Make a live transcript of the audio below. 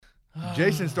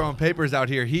Jason's throwing papers out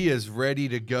here. He is ready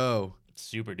to go.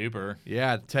 Super duper.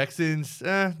 Yeah, Texans,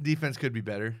 defense could be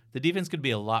better. The defense could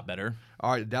be a lot better.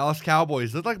 All right, Dallas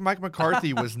Cowboys. Looked like Mike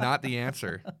McCarthy was not the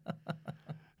answer.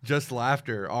 Just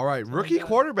laughter. All right, rookie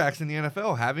quarterbacks in the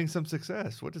NFL having some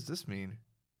success. What does this mean?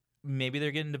 Maybe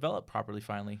they're getting developed properly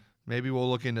finally. Maybe we'll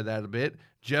look into that a bit.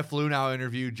 Jeff Luhnow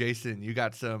interviewed Jason. You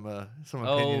got some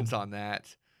opinions on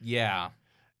that. Yeah.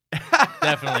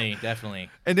 Definitely.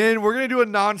 And then we're gonna do a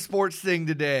non-sports thing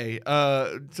today.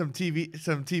 Some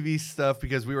TV stuff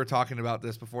because we were talking about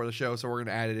this before the show, so we're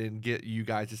gonna add it in, get you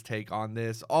guys' take on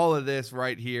this. All of this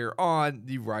right here on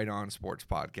the Right On Sports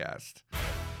Podcast.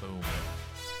 Boom.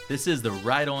 This is the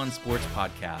Right On Sports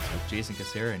Podcast with Jason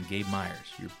Casera and Gabe Myers,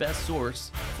 your best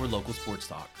source for local sports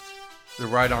talk. The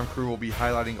Right On crew will be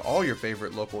highlighting all your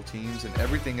favorite local teams and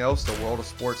everything else the world of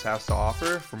sports has to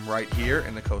offer from right here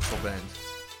in the Coastal Bend.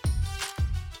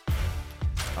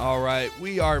 All right,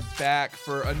 we are back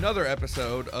for another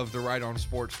episode of the Right On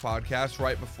Sports Podcast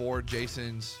right before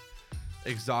Jason's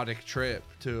exotic trip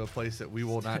to a place that we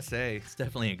will not say. It's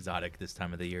definitely exotic this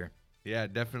time of the year. Yeah,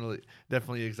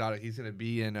 definitely exotic. He's going to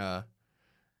be in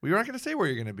we weren't going to say where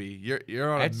you're going to be.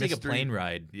 You're on I had to take a plane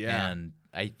ride. Yeah. And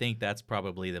I think that's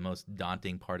probably the most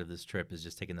daunting part of this trip is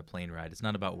just taking the plane ride. It's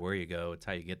not about where you go, it's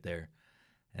how you get there.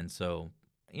 And so,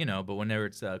 but whenever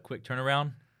it's a quick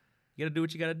turnaround, you got to do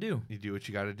what you got to do. You do what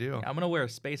you got to do. I'm going to wear a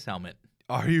space helmet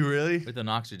Are you really? with an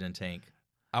oxygen tank.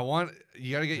 You got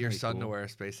to get your That'd be son to cool. wear a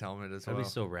space helmet as well. That'd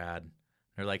be so rad.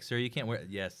 They're like, sir, you can't wear it.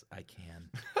 Yes, I can.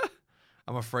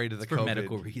 I'm afraid of the It's for COVID.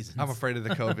 medical reasons. I'm afraid of the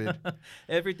COVID.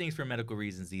 Everything's for medical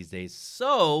reasons these days.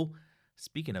 So,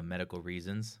 speaking of medical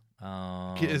reasons,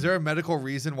 Is there a medical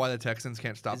reason why the Texans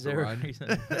can't stop is the there a run?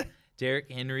 reason?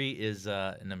 Derrick Henry is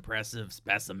an impressive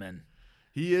specimen.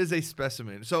 He is a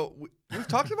specimen. So we've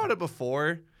talked about it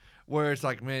before, where it's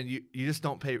like, man, you just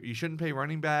don't pay. You shouldn't pay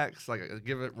running backs. Like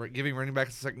giving running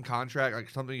backs a second contract, like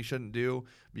something you shouldn't do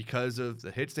because of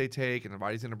the hits they take, and the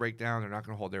body's going to break down. They're not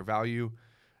going to hold their value.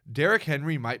 Derrick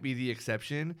Henry might be the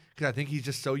exception because I think he's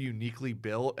just so uniquely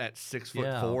built at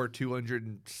 6'4",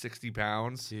 260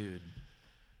 pounds. Dude,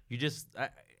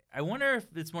 I wonder if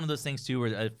it's one of those things too,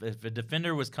 where if a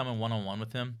defender was coming one-on-one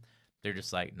with him, they're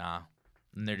just like, nah.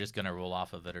 And they're just going to roll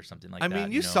off of it or something like that. I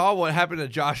mean, you saw what happened to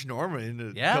Josh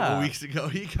Norman a couple weeks ago.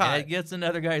 It gets in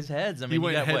other guys' heads. I mean, he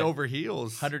went you got, head over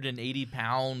heels.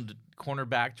 180-pound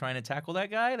cornerback trying to tackle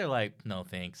that guy. They're like, no,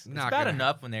 thanks. It's bad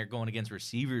enough when they're going against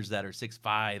receivers that are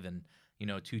 6'5" and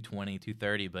 220,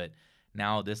 230. But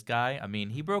now this guy, I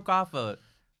mean, he broke off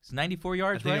it's 94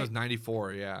 yards, I think right? it was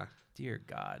 94, yeah. Dear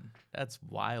God, that's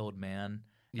wild, man.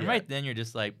 And Yeah. right then you're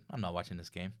just like, I'm not watching this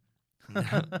game.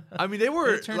 I mean, they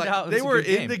were It turned out it was a good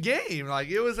in game. the game. Like,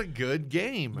 it was a good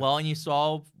game. Well, and you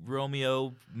saw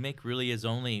Romeo make really he's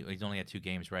only had 2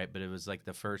 games, right? But it was like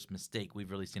the first mistake we've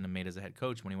really seen him made as a head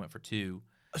coach when he went for 2.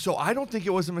 So I don't think it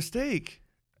was a mistake.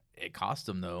 It cost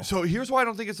him though. So here's why I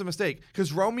don't think it's a mistake.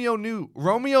 Because Romeo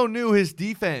knew his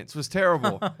defense was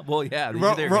terrible. Well, yeah,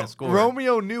 they're going to score.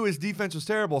 Romeo knew his defense was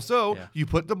terrible. So Yeah. you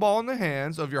put the ball in the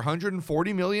hands of your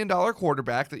 $140 million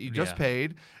quarterback that you just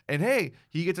paid. And, hey,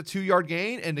 he gets a 2-yard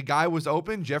gain, and the guy was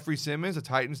open. Jeffrey Simmons, a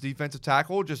Titans defensive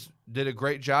tackle, just did a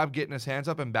great job getting his hands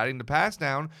up and batting the pass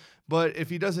down. But if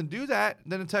he doesn't do that,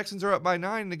 then the Texans are up by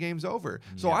 9 and the game's over.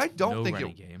 So I don't think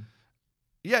it – game.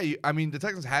 Yeah, I mean, the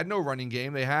Texans had no running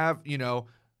game. They have,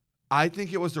 I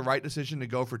think it was the right decision to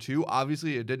go for 2.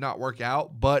 Obviously, it did not work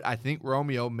out, but I think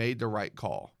Romeo made the right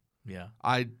call. Yeah.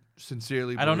 I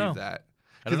sincerely I don't know. believe that.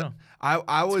 I don't know.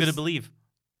 I was It's good to believe.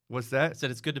 What's I that? said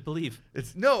it's good to believe.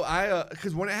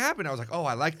 Because when it happened, I was like, oh,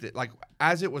 I liked it. Like,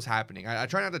 as it was happening, I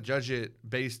try not to judge it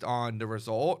based on the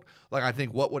result. Like, I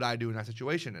think, what would I do in that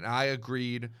situation? And I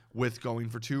agreed with going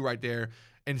for 2 right there.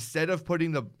 Instead of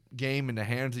putting the game in the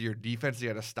hands of your defense, you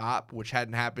got to stop, which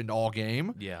hadn't happened all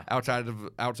game. Yeah. Outside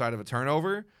of a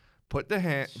turnover, put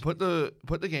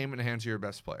the game in the hands of your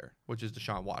best player, which is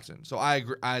Deshaun Watson. So I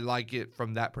agree. I like it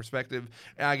from that perspective.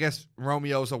 And I guess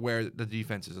Romeo's aware that the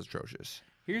defense is atrocious.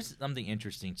 Here's something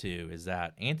interesting, too, is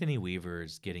that Anthony Weaver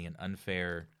is getting an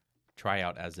unfair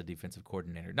tryout as the defensive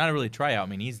coordinator. Not a really tryout. I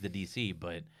mean, he's the DC,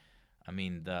 but, I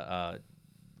mean, the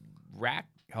Rack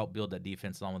helped build that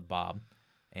defense along with Bob,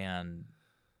 and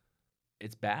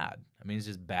it's bad. I mean, it's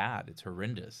just bad. It's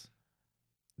horrendous.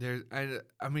 It's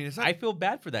not. I feel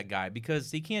bad for that guy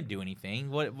because he can't do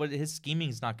anything. What his scheming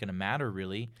is not going to matter,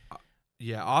 really.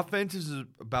 Yeah, offense is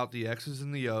about the X's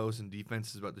and the O's, and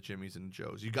defense is about the Jimmies and the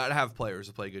Joes. You got to have players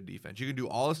to play good defense. You can do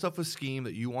all the stuff with scheme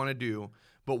that you want to do,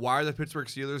 but why are the Pittsburgh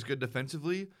Steelers good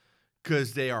defensively?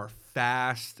 Because they are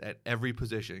fast at every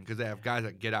position because they have guys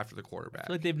that get after the quarterback. I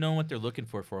feel like they've known what they're looking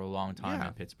for a long time Yeah.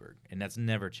 in Pittsburgh, and that's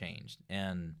never changed.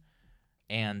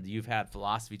 And you've had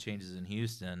philosophy changes in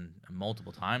Houston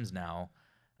multiple times now.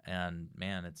 And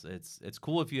man, it's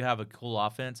cool if you have a cool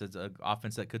offense. It's an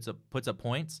offense that puts up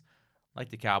points, like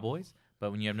the Cowboys.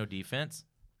 But when you have no defense,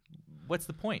 what's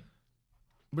the point?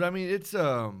 But I mean, it's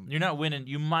You're not winning.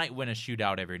 You might win a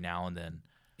shootout every now and then.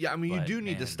 yeah. I mean, you But, do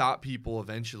need to man. stop people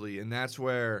eventually, and that's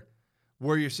where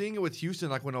you're seeing it with Houston.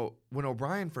 Like when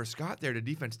O'Brien first got there, the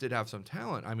defense did have some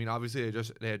talent. I mean, obviously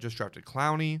they had just drafted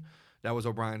Clowney. That was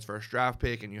O'Brien's first draft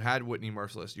pick, and you had Whitney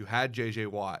Merciless, you had J.J.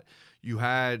 Watt, you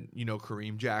had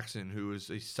Kareem Jackson, who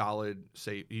was a solid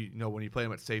safety. When you played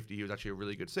him at safety, he was actually a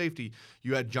really good safety.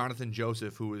 You had Jonathan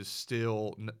Joseph, who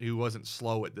wasn't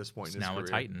slow at this point He's in his now career. a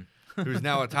Titan. Who's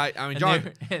now a Titan. I mean,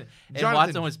 And Jonathan-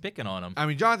 Watson was picking on him. I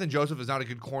mean, Jonathan Joseph is not a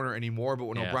good corner anymore, but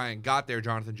when Yeah. O'Brien got there,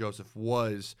 Jonathan Joseph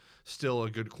was still a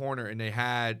good corner, and they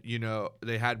had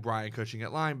Brian Cushing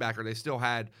at linebacker. They still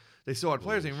had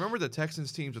players. And remember the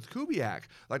Texans teams with Kubiak,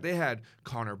 like they had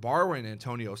Connor Barwin,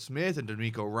 Antonio Smith, and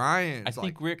D'Amico Ryan. I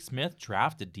think Rick Smith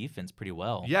drafted defense pretty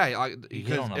well. Yeah, like, He hit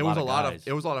because on a it was lot a of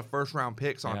guys. lot of first round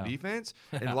picks on Yeah. defense,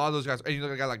 and a lot of those guys. And you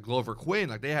look at a guy like Glover Quinn,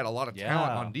 like they had a lot of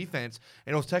talent Yeah. on defense,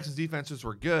 and those Texans defenses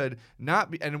were good.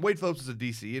 And Wade Phillips is a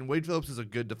DC, and Wade Phillips is a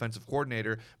good defensive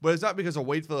coordinator, but it's not because of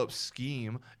Wade Phillips'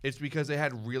 scheme. It's because they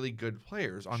had really good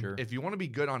players. Sure. If you want to be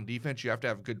good on defense, you have to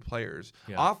have good players.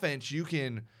 Yeah. Offense, you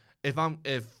can.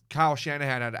 If Kyle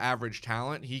Shanahan had average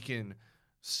talent, he can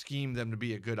scheme them to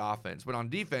be a good offense. But on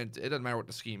defense, it doesn't matter what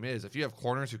the scheme is. If you have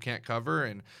corners who can't cover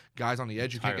and guys on the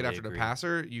edge who can't get Entirely after the agree.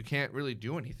 passer, you can't really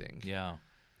do anything. Yeah,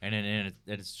 and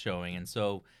it's showing. And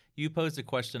so you posed a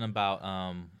question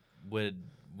about would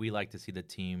we like to see the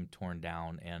team torn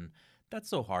down, and that's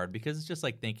so hard because it's just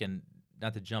like thinking,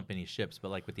 not to jump any ships, but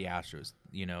like with the Astros,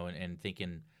 and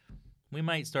thinking we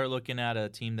might start looking at a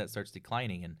team that starts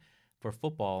declining. And for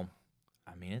football,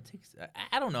 I mean, it takes.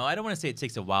 I don't know. I don't want to say it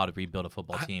takes a while to rebuild a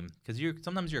football team because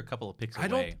sometimes you're a couple of picks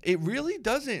away. It really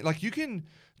doesn't. Like you can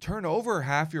turn over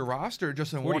half your roster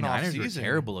just in one off 49ers were season.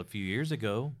 terrible a few years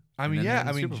ago. I and mean, then they're yeah. in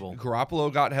the I mean, Super Bowl.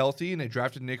 Garoppolo got healthy and they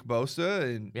drafted Nick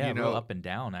Bosa, and Yeah, real up and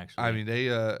down actually. I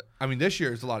mean, this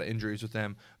year is a lot of injuries with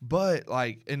them, but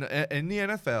like in the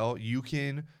NFL, you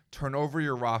can turn over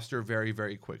your roster very,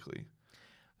 very quickly.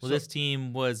 Well, this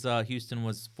team was Houston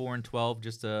was 4-12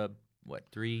 just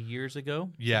 3 years ago?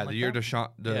 Yeah, Something the year like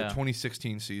that? the Yeah.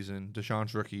 2016 season,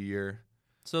 Deshaun's rookie year.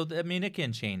 So I mean, it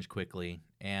can change quickly,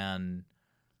 and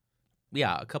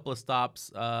yeah, a couple of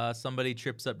stops. Somebody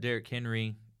trips up Derrick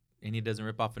Henry, and he doesn't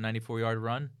rip off a 94-yard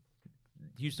run.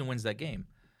 Houston wins that game.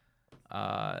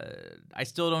 I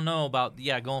still don't know about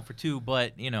going for two,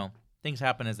 but things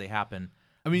happen as they happen.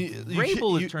 I mean,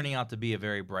 Vrabel is turning out to be a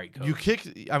very bright coach.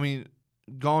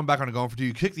 Going back on a going for two,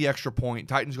 you kick the extra point.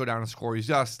 Titans go down and score. You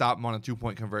got to stop them on a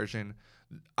 2-point conversion.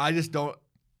 I just don't.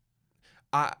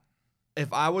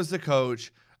 If I was the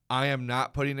coach, I am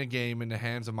not putting a game in the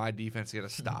hands of my defense to get a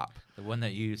stop. The one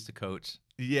that you used to coach.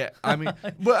 Yeah, I mean,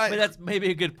 but that's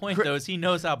maybe a good point though. Is he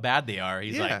knows how bad they are.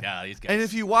 He's like, these guys. And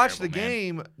if you watch the terrible, man."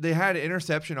 game, they had an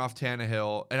interception off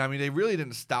Tannehill, and I mean, they really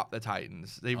didn't stop the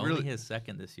Titans. They Only really, his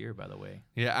second this year, by the way.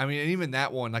 yeah. I mean, and even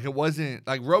that one, like it wasn't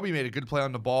like Roby made a good play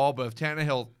on the ball, but if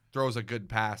Tannehill throws a good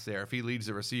pass there, if he leads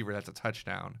the receiver, that's a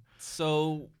touchdown.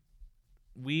 So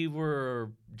we were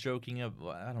joking I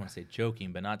don't want to say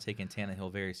joking, but not taking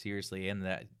Tannehill very seriously, and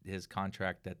that his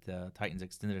contract that the Titans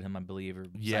extended him, I believe. Or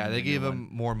Yeah, signed they a new gave one. him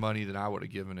more money than I would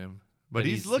have given him, but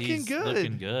he's looking good.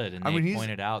 Looking good, and I they mean, he's-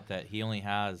 pointed out that he only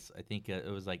has, I think it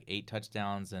was like 8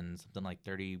 touchdowns and something like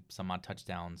 30 some odd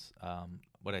touchdowns.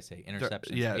 What did I say? Interceptions.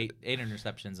 yeah. 8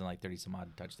 interceptions and like 30 some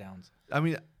odd touchdowns I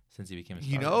mean, since he became a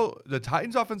starter. the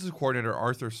Titans offensive coordinator,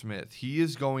 Arthur Smith, he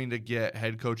is going to get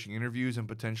head coaching interviews and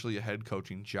potentially a head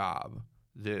coaching job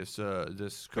this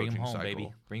Bring coaching him home, cycle.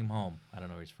 baby. Bring him home. I don't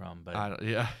know where he's from, but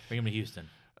Yeah. bring him to Houston.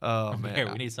 Oh, man. There,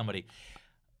 we need somebody.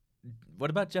 What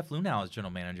about Jeff Lunau as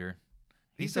general manager?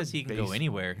 He He's says a he can go base-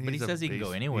 anywhere, but he he's a says he can go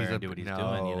base- anywhere he's a- and do what he's no,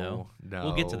 doing. no.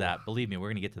 We'll get to that. Believe me, we're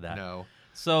going to get to that. No.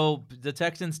 So the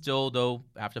Texans still, though,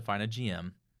 have to find a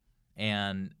GM,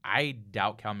 and I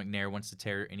doubt Cal McNair wants to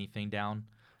tear anything down.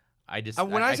 I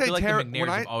When I say feel like tear- the McNairs when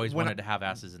I- have always when wanted to have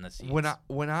asses in the seats.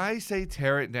 When I say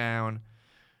tear it down,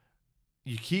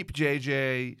 you keep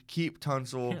JJ, keep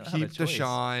Tunsil, You don't have a keep choice.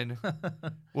 Deshaun.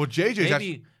 Well, JJ's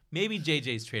actually maybe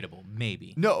JJ's tradable,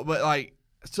 maybe. no, but like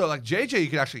JJ, you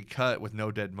could actually cut with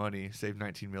no dead money, save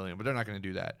 $19 million, but they're not going to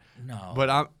do that. No,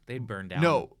 But they'd burn down.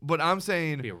 No, but I'm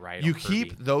saying Be a riot you on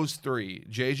keep Kirby. those three,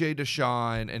 JJ,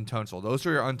 Deshaun, and Tunsil. Those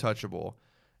three are untouchable.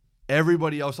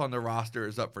 everybody else on the roster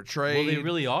is up for trade. Well, they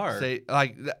really are. Say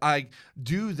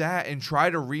do that and try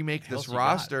to remake this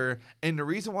roster. And the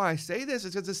reason why I say this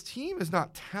is because this team is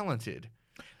not talented.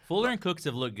 Fuller and Cooks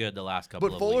have looked good the last couple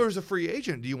of weeks. But Fuller's a free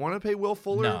agent. Do you want to pay Will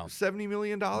Fuller $70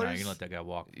 million? No, you're gonna let that guy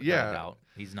walk out.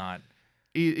 He's not.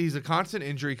 He's a constant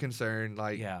injury concern.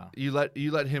 You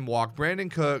let him walk. Brandon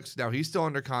Cooks, now he's still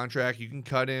under contract. You can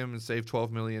cut him and save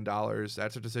 $12 million.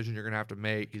 That's a decision you're gonna have to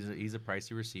make. He's a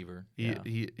pricey receiver.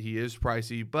 He is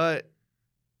pricey, but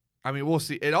I mean, we'll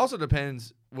see. It also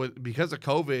depends because of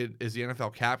COVID. Is the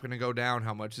NFL cap going to go down?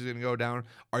 How much is it going to go down?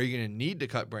 Are you going to need to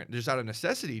cut Brandon? Just out of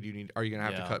necessity, are you going to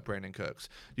have to cut Brandon Cooks?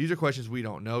 These are questions we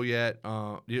don't know yet.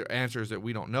 Answers that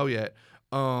we don't know yet.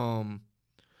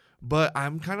 But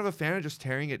I'm kind of a fan of just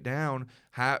tearing it down.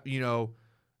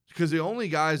 Because the only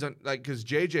guys because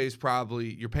JJ's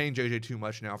probably, you're paying JJ too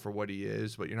much now for what he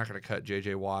is, but you're not going to cut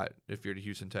JJ Watt if you're the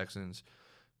Houston Texans.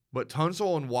 But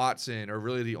Tunsil and Watson are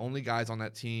really the only guys on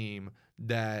that team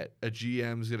that a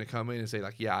GM is going to come in and say,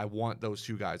 I want those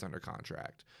two guys under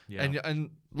contract. Yeah.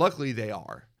 And luckily they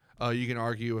are. You can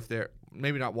argue if they're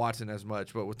maybe not Watson as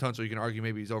much, but with Tunsil you can argue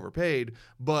maybe he's overpaid,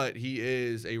 but he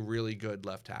is a really good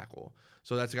left tackle.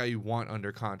 So that's the guy you want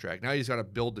under contract. Now you just got to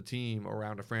build the team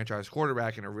around a franchise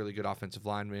quarterback and a really good offensive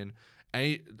lineman.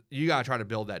 And you got to try to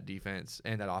build that defense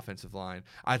and that offensive line.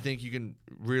 I think a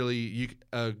really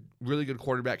good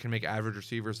quarterback can make average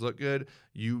receivers look good.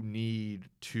 You need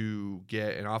to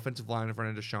get an offensive line in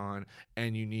front of Deshaun,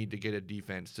 and you need to get a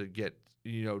defense to get,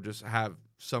 just have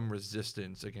some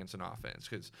resistance against an offense.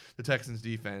 Because the Texans'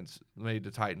 defense made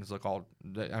the Titans look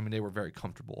they were very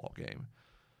comfortable all game.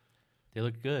 They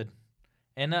looked good.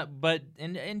 And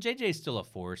JJ's still a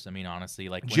force. I mean, honestly,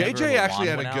 JJ actually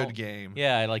had a good game.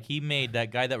 Yeah, he made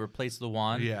that guy that replaced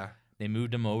Lewan. Yeah, they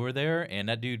moved him over there, and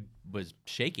that dude was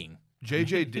shaking.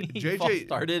 JJ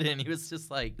started, and he was just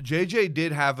like. JJ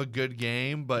did have a good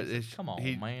game, but come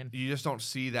on, man. You just don't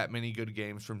see that many good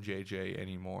games from JJ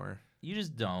anymore. You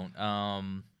just don't.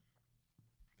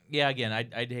 Again,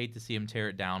 I'd hate to see him tear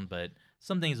it down, but.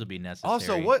 Some things will be necessary.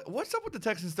 Also, what's up with the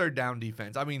Texans' third down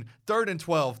defense? I mean, 3rd and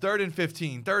 12, 3rd and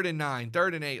 15, 3rd and 9,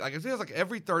 3rd and 8. It feels like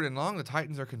every 3rd and long the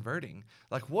Titans are converting.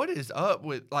 What is up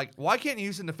with why can't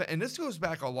Houston defend? And this goes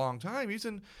back a long time.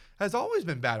 Houston has always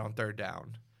been bad on 3rd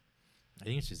down. I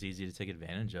think it's just easy to take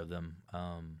advantage of them.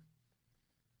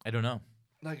 I don't know.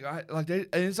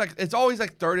 It's always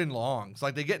 3rd and longs.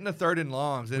 They get into 3rd and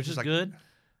longs, and which it's is good.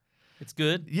 It's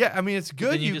good. Yeah, I mean, it's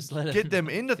good. You just get them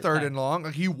into 3rd and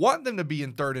long. You want them to be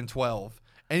in 3rd and 12,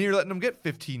 and you're letting them get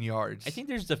 15 yards. I think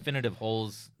there's definitive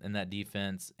holes in that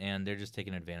defense, and they're just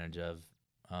taking advantage of.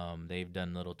 They've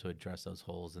done little to address those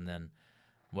holes, and then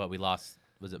we lost?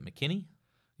 Was it McKinney?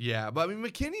 Yeah, but I mean,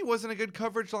 McKinney wasn't a good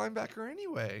coverage linebacker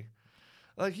anyway.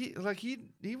 He was.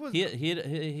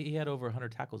 He had over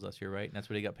 100 tackles last year, right? And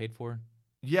that's what he got paid for.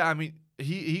 Yeah, I mean,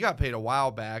 he got paid a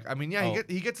while back. I mean,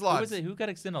 he gets lots. Who got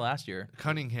extended last year?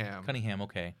 Cunningham,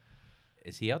 okay.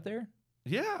 Is he out there?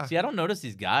 Yeah. See, I don't notice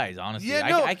these guys, honestly. Yeah,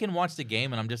 no. I can watch the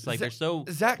game, and I'm just they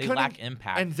lack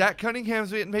impact. And Zach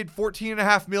Cunningham's getting paid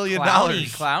 $14.5 million.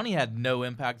 Clowney had no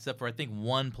impact except for, I think,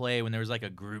 one play when there was a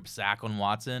group sack on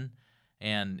Watson,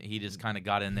 and he just kind of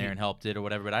got in there and helped it or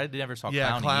whatever. But I never saw Clowney.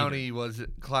 Yeah,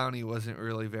 Clowney wasn't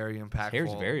really very impactful. His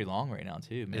hair's very long right now,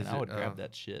 too, man. I would grab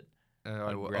that shit.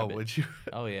 Would you?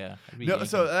 Oh, yeah. No,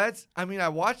 so I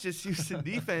watched this Houston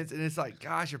defense, and it's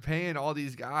gosh, you're paying all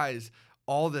these guys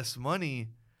all this money.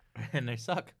 And they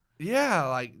suck.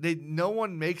 Yeah, no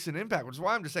one makes an impact, which is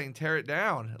why I'm just saying tear it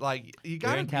down. You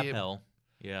got to cap hell.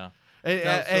 Yeah.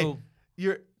 And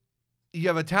you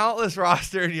have a talentless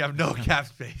roster, and you have no cap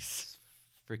space.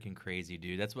 Freaking crazy,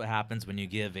 dude. That's what happens when you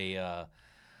give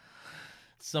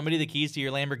somebody the keys to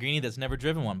your Lamborghini that's never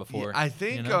driven one before. Yeah, I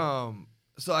think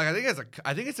So I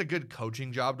think it's a good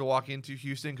coaching job to walk into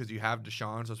Houston because you have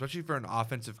Deshaun. So especially for an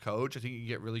offensive coach, I think you can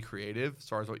get really creative as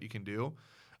far as what you can do.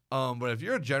 But if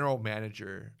you're a general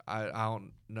manager, I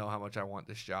don't know how much I want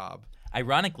this job.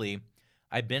 Ironically,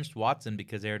 I benched Watson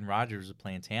because Aaron Rodgers was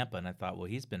playing Tampa, and I thought, well,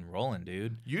 he's been rolling,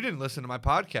 dude. You didn't listen to my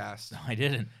podcast. No, I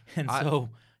didn't. And so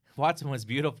Watson was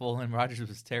beautiful, and Rodgers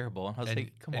was terrible. And I was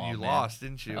come on, and you man. lost,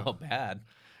 didn't you? Oh, bad.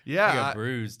 Yeah, I got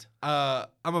bruised. I'm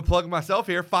gonna plug myself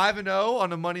here. 5-0 on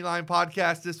the Moneyline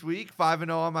podcast this week. 5-0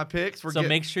 on my picks.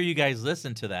 Make sure you guys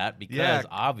listen to that because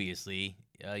obviously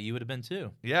you would have been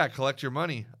too. Yeah, collect your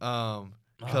money.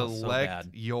 Collect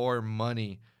your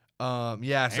money.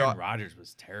 Aaron Rodgers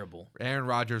was terrible. Aaron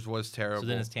Rodgers was terrible. So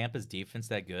then is Tampa's defense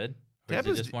that good? Or is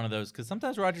it just one of those? Because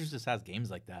sometimes Rodgers just has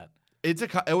games like that.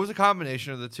 It was a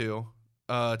combination of the two.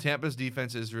 Tampa's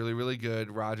defense is really, really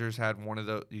good. Rodgers had one of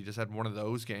those. He just had one of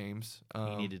those games.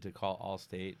 He needed to call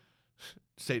Allstate.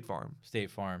 State Farm.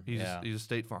 State Farm. He's yeah. he's a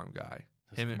State Farm guy.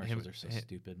 Those commercials are so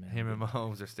stupid, man. Him and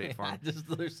Mahomes are State Farm.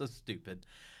 They're so stupid.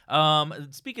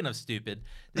 Speaking of stupid,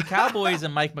 the Cowboys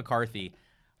and Mike McCarthy.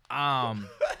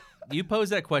 You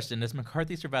posed that question: does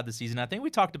McCarthy survive the season? I think we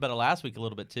talked about it last week a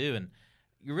little bit too, and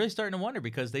you're really starting to wonder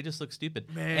because they just look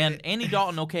stupid. Man. And Andy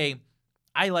Dalton, okay,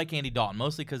 I like Andy Dalton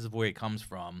mostly because of where he comes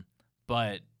from,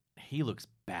 but he looks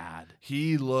bad.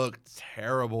 He looked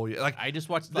terrible. Like I just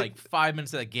watched like 5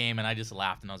 minutes of that game, and I just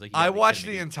laughed, and I was like, I watched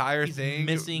the the entire He's thing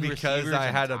missing because receivers I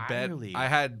had entirely.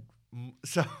 a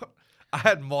bet. I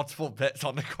had multiple bets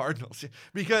on the Cardinals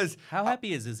because How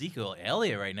happy is Ezekiel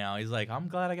Elliott right now? He's like, I'm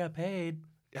glad I got paid.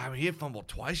 I mean he had fumbled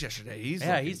twice yesterday. He's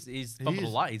Fumbled a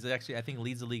lot. He's actually, I think,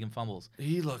 leads the league in fumbles.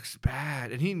 He looks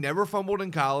bad, and he never fumbled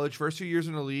in college. First 2 years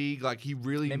in the league, like he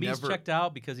really Maybe never. he's checked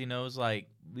out because he knows like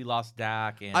we lost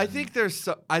Dak. And I think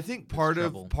I think part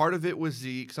trouble. of it was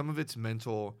Zeke. Some of it's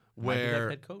mental. might be that Where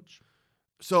head coach.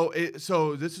 so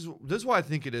this is why I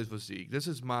think it is with Zeke. This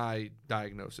is my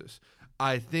diagnosis.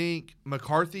 I think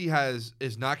McCarthy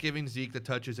is not giving Zeke the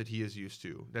touches that he is used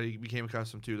to, that he became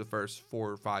accustomed to the first 4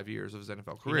 or 5 years of his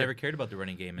NFL He career. never cared about the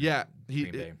running game.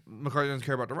 Green Bay. McCarthy doesn't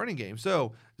care about the running game.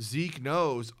 So Zeke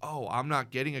knows, I'm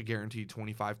not getting a guaranteed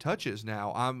 25 touches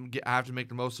now. I have to make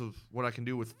the most of what I can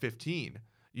do with 15.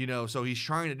 So he's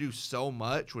trying to do so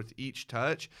much with each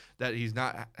touch that he's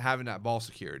not having that ball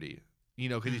security.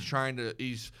 Because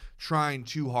he's trying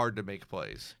too hard to make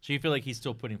plays. So you feel like he's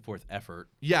still putting forth effort?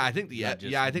 Yeah, I think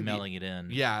mailing it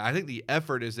in. Yeah, I think the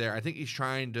effort is there. I think he's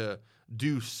trying to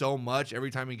do so much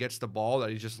every time he gets the ball that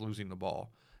he's just losing the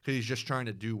ball because he's just trying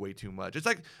to do way too much. It's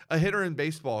like a hitter in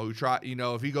baseball who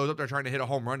if he goes up there trying to hit a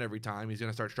home run every time, he's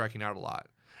going to start striking out a lot.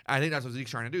 I think that's what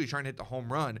Zeke's trying to do. He's trying to hit the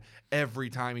home run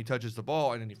every time he touches the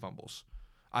ball and then he fumbles.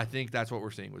 I think that's what we're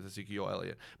seeing with Ezekiel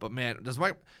Elliott. But man,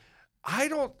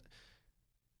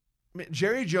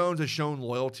 Jerry Jones has shown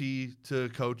loyalty to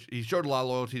coach. He showed a lot of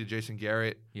loyalty to Jason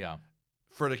Garrett. Yeah.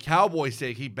 For the Cowboys'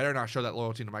 sake, he better not show that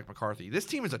loyalty to Mike McCarthy. This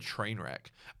team is a train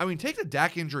wreck. I mean, take the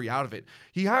Dak injury out of it.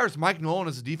 He hires Mike Nolan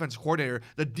as the defense coordinator.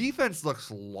 The defense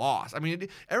looks lost. I mean,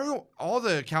 all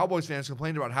the Cowboys fans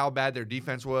complained about how bad their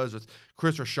defense was with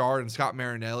Chris Richard and Scott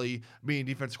Marinelli being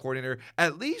defense coordinator.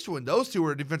 At least when those two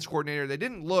were defense coordinator, they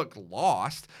didn't look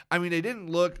lost. I mean,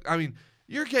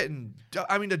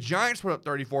 the Giants put up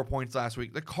 34 points last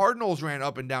week. The Cardinals ran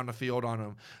up and down the field on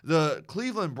them. The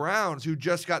Cleveland Browns, who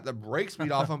just got the brakes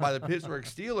beat off them by the Pittsburgh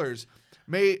Steelers,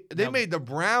 made the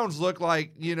Browns look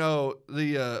like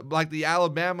the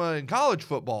Alabama in college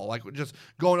football, like just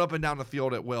going up and down the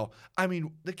field at will. I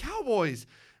mean, the Cowboys.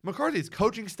 McCarthy's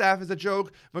coaching staff is a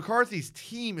joke. McCarthy's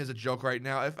team is a joke right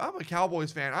now. If I'm a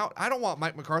Cowboys fan, I don't want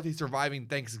Mike McCarthy surviving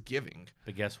Thanksgiving.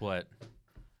 But guess what?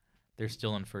 They're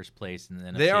still in first place in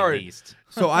the They NFC are. East.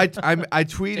 So I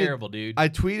tweeted. Terrible, dude. I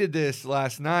tweeted this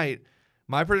last night.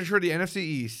 My prediction for the NFC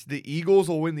East: the Eagles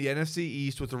will win the NFC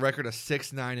East with a record of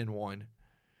 6-9-1.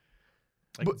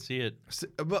 I can see it.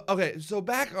 But okay, so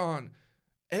back on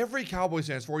every Cowboys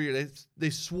fans 4 years, they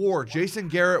swore Jason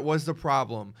Garrett was the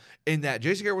problem, and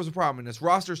this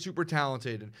roster is super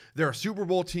talented, and they're a Super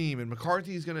Bowl team, and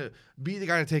McCarthy is gonna be the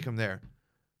guy to take them there.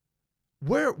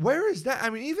 Where is that?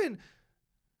 I mean,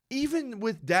 even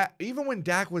with Dak, even when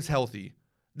Dak was healthy,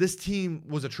 this team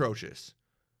was atrocious.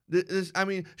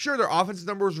 Sure, their offensive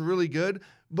numbers were really good,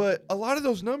 but a lot of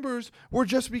those numbers were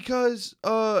just because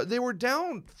they were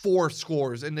down 4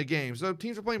 scores in the game. So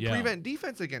teams were playing prevent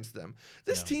defense against them.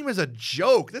 This team is a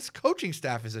joke. This coaching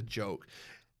staff is a joke.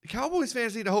 Cowboys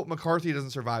fans need to hope McCarthy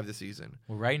doesn't survive the season.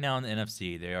 Well, right now in the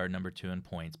NFC, they are number 2 in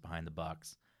points behind the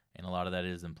Bucs, and a lot of that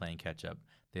is them playing catch up.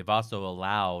 They've also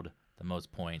allowed the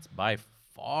most points by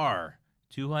far,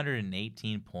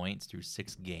 218 points through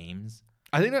 6 games.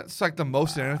 I think that's like the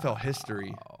most in NFL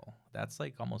history. That's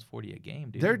like almost 40 a game,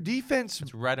 dude. Their defense,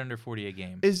 it's right under 40 a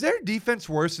game. Is their defense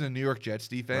worse than the New York Jets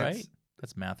defense? Right?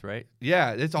 That's math, right?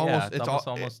 Yeah, it's almost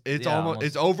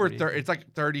it's over 40. It's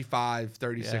like 35,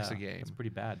 36 a game. It's pretty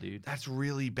bad, dude. That's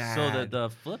really bad. So the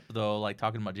flip though, like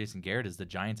talking about Jason Garrett, is the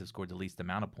Giants have scored the least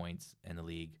amount of points in the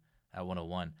league at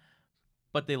 101.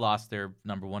 But they lost their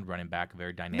number 1 running back, a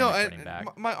very dynamic running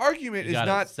back. My argument is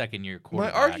not second-year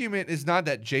quarterback. My argument is not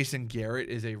that Jason Garrett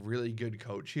is a really good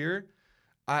coach here.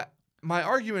 My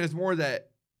argument is more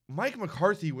that Mike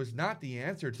McCarthy was not the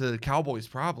answer to the Cowboys'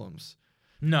 problems.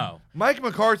 No. Mike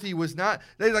McCarthy was not.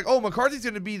 They're like, McCarthy's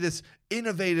going to be this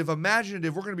innovative,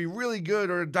 imaginative. We're going to be really good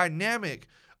or dynamic.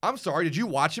 I'm sorry. Did you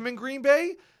watch him in Green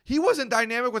Bay? He wasn't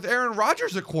dynamic with Aaron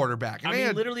Rodgers at quarterback.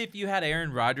 Literally, if you had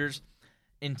Aaron Rodgers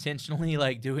intentionally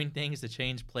like doing things to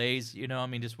change plays,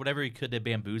 just whatever he could to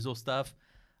bamboozle stuff,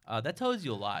 That tells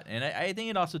you a lot. And I think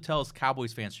it also tells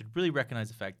Cowboys fans should really recognize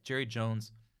the fact Jerry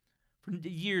Jones, for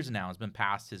years now, has been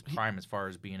past his prime as far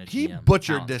as being a He GM.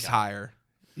 butchered this hire.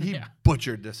 He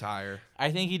butchered this hire.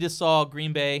 I think he just saw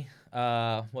Green Bay.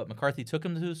 McCarthy took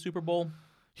him to the Super Bowl.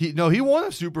 He won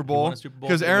a Super Bowl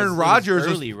because Aaron It Rodgers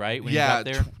was early, right? When he got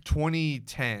there,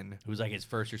 2010. it was like his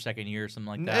first or second year or something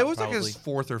like that. It was probably. like his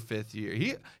 4th or 5th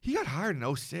year. He got hired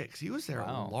in 06. He was there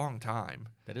a long time.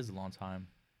 That is a long time.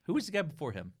 Who was the guy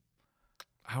before him?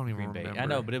 I don't even Green Bay. remember. I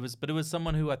know, but it was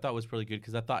someone who I thought was really good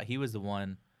because I thought he was the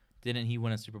one. Didn't he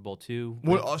win a Super Bowl too?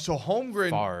 Well, so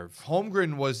Favre.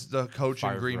 Holmgren was the coach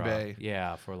in Green Bay.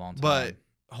 Yeah, for a long time. But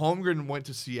Holmgren went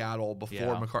to Seattle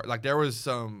before McCarthy. Like there was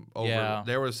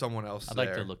there was someone else I'd there.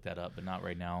 like to look that up, but not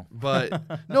right now. But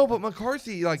no, but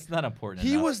McCarthy, like it's not important.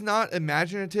 he enough. was not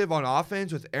imaginative on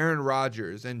offense with Aaron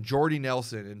Rodgers and Jordy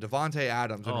Nelson and Devontae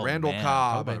Adams and Randall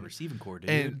Cobb and and receiving core, dude.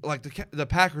 and like the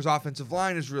Packers offensive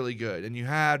line is really good, and you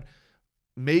had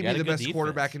maybe a the good best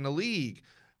quarterback defense. in the league.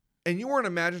 And you weren't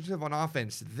imaginative on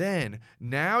offense then.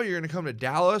 Now you're going to come to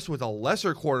Dallas with a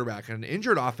lesser quarterback and an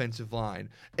injured offensive line.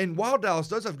 And while Dallas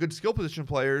does have good skill position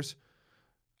players,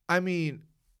 I mean,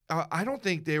 I don't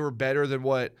think they were better than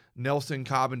what Nelson,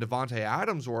 Cobb, and Devontae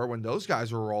Adams were when those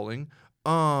guys were rolling.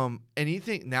 And you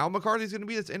think now McCarthy's going to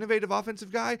be this innovative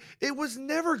offensive guy? It was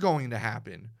never going to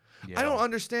happen. Yeah. I don't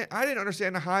understand. I didn't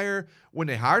understand the hire when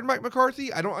they hired Mike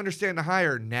McCarthy. I don't understand the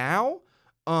hire now.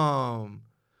 God,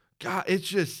 it's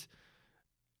just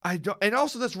I don't. And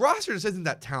also, this roster just isn't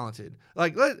that talented.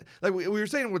 Like we were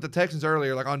saying with the Texans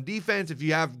earlier. Like on defense, if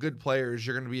you have good players,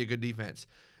 you're going to be a good defense.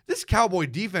 This Cowboy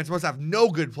defense must have no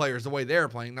good players the way they're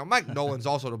playing. Now, Mike Nolan's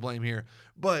also to blame here.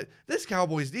 But this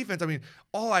Cowboys defense, I mean,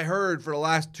 all I heard for the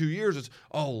last 2 years is,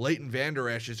 oh, Leighton Vander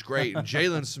Esch is great. And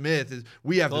Jalen Smith is,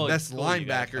 we have the best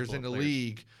linebackers in the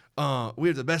league. We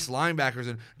have the best linebackers.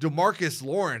 And DeMarcus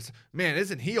Lawrence, man,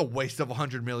 isn't he a waste of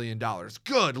 $100 million?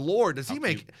 Good Lord. Does he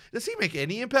make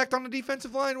any impact on the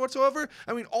defensive line whatsoever?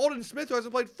 I mean, Alden Smith, who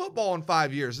hasn't played football in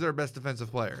 5 years, is their best defensive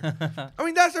player. I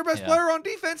mean, that's their best player on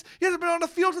defense. He hasn't been on the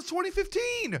field since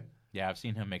 2015. Yeah, I've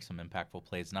seen him make some impactful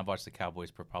plays, and I've watched the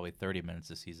Cowboys for probably 30 minutes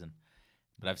this season.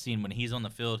 But I've seen when he's on the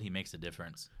field, he makes a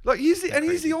difference. Like he's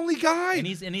the only guy, and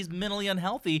he's mentally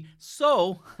unhealthy.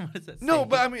 So what does that say? No,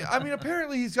 but I mean,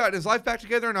 apparently he's got his life back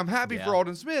together, and I'm happy for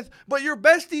Alden Smith. But your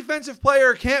best defensive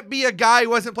player can't be a guy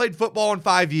who hasn't played football in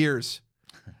 5 years.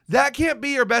 That can't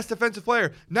be your best defensive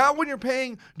player. Not when you're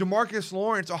paying DeMarcus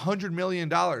Lawrence $100 million.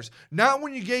 Not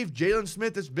when you gave Jalen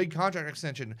Smith this big contract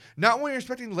extension. Not when you're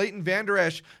expecting Leighton Vander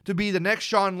Esch to be the next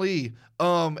Sean Lee.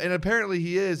 And apparently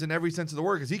he is in every sense of the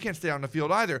word because he can't stay on the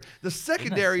field either. The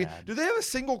secondary, do they have a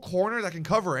single corner that can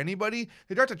cover anybody?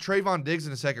 They drafted Trayvon Diggs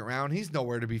in the second round. He's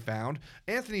nowhere to be found.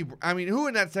 Who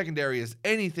in that secondary is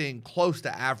anything close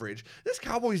to average? This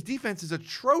Cowboys defense is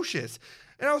atrocious.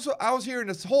 And I was hearing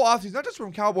this whole offseason, not just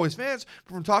from Cowboys fans,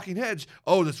 but from talking heads,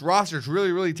 oh, this roster is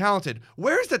really, really talented.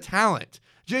 Where's the talent?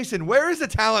 Jason, where is the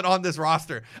talent on this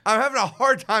roster? I'm having a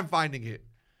hard time finding it.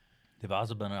 They've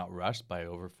also been outrushed by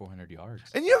over 400 yards.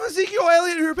 And you have Ezekiel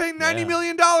Elliott who you're paying $90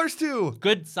 million to.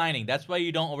 Good signing. That's why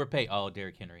you don't overpay. Oh,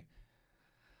 Derrick Henry.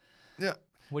 Yeah.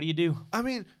 What do you do? I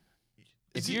mean,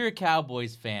 if you're a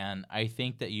Cowboys fan, I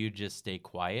think that you just stay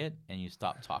quiet and you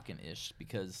stop talking ish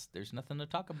because there's nothing to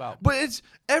talk about. But it's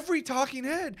every talking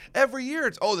head every year.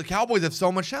 It's the Cowboys have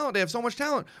so much talent. They have so much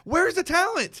talent. Where's the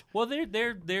talent? Well,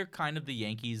 they're kind of the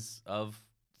Yankees of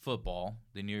football,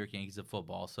 the New York Yankees of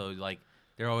football. So like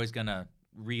they're always gonna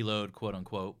reload, quote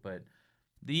unquote. But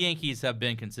the Yankees have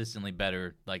been consistently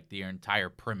better, like the entire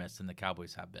premise than the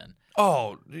Cowboys have been.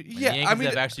 Oh, yeah. The Yankees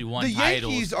have actually won the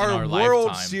titles Yankees in are our World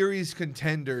lifetime. Series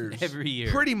contenders Every year.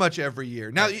 pretty much every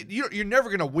year. Now you're never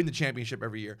going to win the championship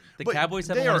every year. The but Cowboys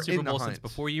haven't they won are a Super in the Bowl since hunt.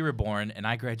 before you were born, and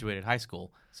I graduated high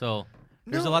school. So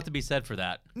there's a lot to be said for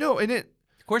that. No, and Of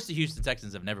course, the Houston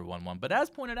Texans have never won one, but as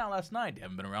pointed out last night, they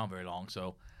haven't been around very long.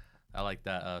 So I like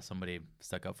that somebody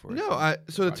stuck up for it.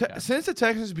 Since the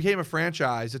Texans became a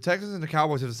franchise, the Texans and the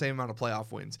Cowboys have the same amount of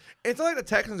playoff wins. It's not like the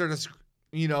Texans are just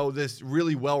this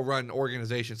really well-run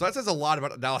organization. So that says a lot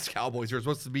about the Dallas Cowboys, who are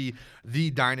supposed to be the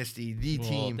dynasty, the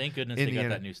team. Thank goodness they got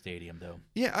that new stadium, though.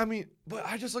 Yeah, I mean, but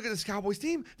I just look at this Cowboys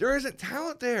team. There isn't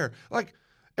talent there. Like,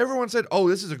 everyone said, oh,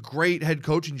 this is a great head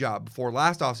coaching job before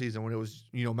last offseason when it was,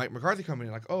 Mike McCarthy coming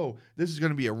in. Like, oh, this is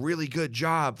going to be a really good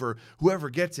job for whoever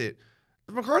gets it.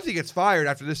 If McCarthy gets fired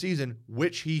after this season,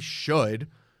 which he should,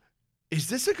 is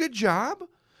this a good job?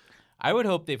 I would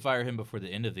hope they fire him before the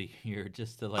end of the year,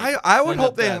 just to I would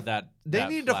hope they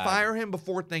need to fire him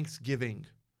before Thanksgiving.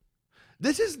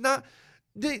 This is not.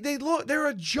 They're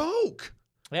a joke.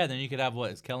 Yeah, then you could have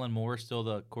is Kellen Moore still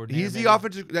the coordinator? He's the maybe?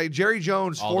 offensive. Like Jerry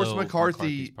Jones forced Although McCarthy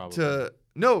McCarthy's probably- to.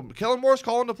 No, Kellen Moore's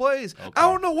calling the plays. Okay. I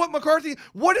don't know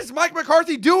what is Mike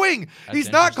McCarthy doing? That's He's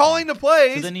not interesting. calling the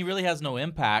plays. So then he really has no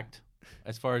impact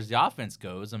as far as the offense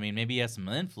goes. I mean, maybe he has some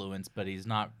influence, but he's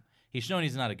not. He's shown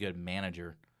he's not a good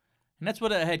manager, and that's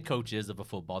what a head coach is of a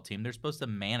football team. They're supposed to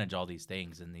manage all these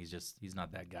things, and he's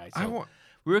not that guy. So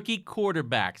rookie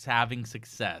quarterbacks having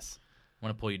success. I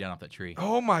want to pull you down off that tree.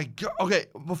 Oh my god. Okay,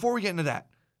 before we get into that,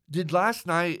 did last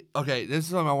night? Okay, this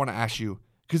is something I want to ask you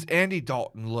because Andy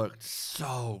Dalton looked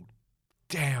so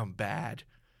damn bad,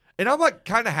 and I'm like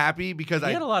kind of happy because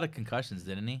He had a lot of concussions,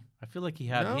 didn't he? I feel like he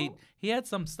had No. he had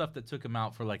some stuff that took him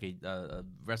out for like a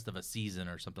rest of a season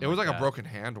or something. It was like that. a broken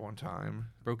hand one time.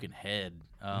 broken head.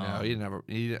 No, he never.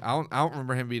 I don't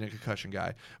remember him being a concussion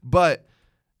guy. But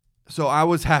so I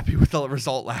was happy with the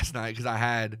result last night because I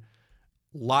had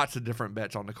lots of different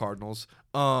bets on the Cardinals.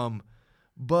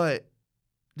 But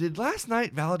did last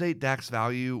night validate Dak's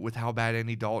value with how bad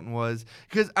Andy Dalton was?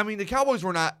 Because I mean, the Cowboys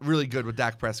were not really good with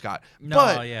Dak Prescott. No,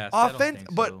 but yes, I don't think so.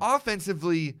 But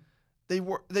offensively, they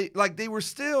were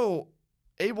still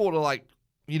able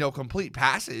to complete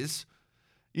passes.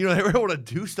 They were able to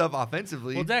do stuff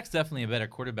offensively. Well, Dak's definitely a better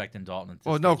quarterback than Dalton.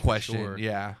 Well, no for question. sure.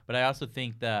 Yeah. But I also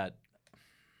think that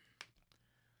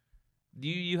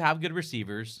you have good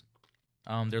receivers.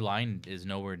 Their line is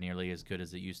nowhere nearly as good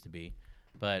as it used to be,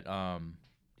 but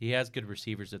he has good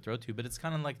receivers to throw to. But it's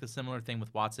kind of like the similar thing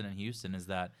with Watson and Houston is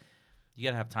that you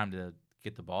got to have time to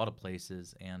get the ball to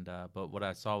places. And but what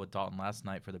I saw with Dalton last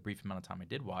night for the brief amount of time I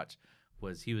did watch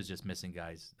was he was just missing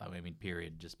guys. I mean,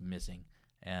 period, just missing.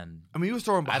 And I mean, he was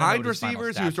throwing I don't know behind what his final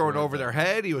receivers. He was stats throwing were, over but- their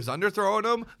head. He was underthrowing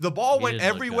them. The ball He went didn't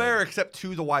look everywhere good. except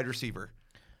to the wide receiver.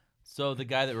 so the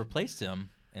guy that replaced him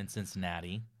in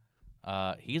Cincinnati,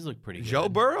 he's looked pretty good. Joe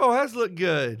Burrow has looked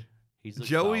good. He's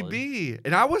looked Joey solid. B.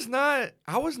 And I was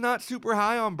not super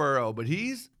high on Burrow, but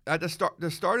he's at the start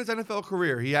his NFL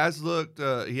career. He has looked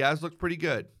pretty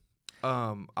good.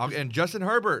 And Justin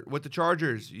Herbert with the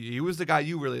Chargers, he was the guy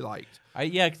you really liked.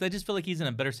 Because I just feel like he's in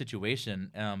a better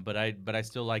situation. But I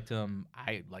still liked him.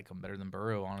 I like him better than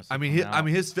Burrow, honestly. I mean,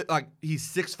 his fit, he's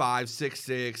 6'5",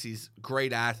 6'6". He's a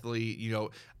great athlete.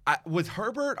 With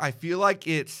Herbert, I feel like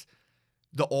it's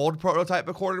the old prototype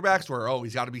of quarterbacks where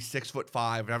he's got to be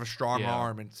 6'5" and have a strong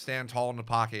arm and stand tall in the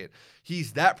pocket.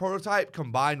 He's that prototype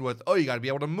combined with you got to be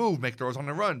able to move, make throws on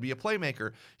the run, be a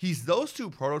playmaker. He's those two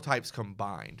prototypes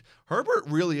combined. Herbert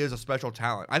really is a special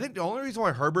talent. I think the only reason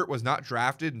why Herbert was not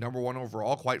drafted number 1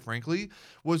 overall, quite frankly,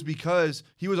 was because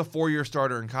he was a 4-year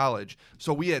starter in college.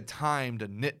 So we had time to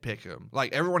nitpick him.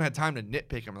 Like everyone had time to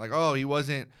nitpick him. Like,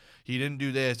 he didn't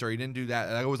do this or he didn't do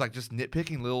that. It was like just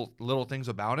nitpicking little things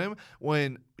about him.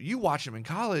 When you watch him in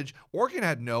college, Oregon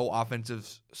had no offensive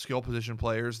skill position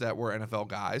players that were NFL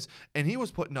guys, and he was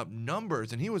putting up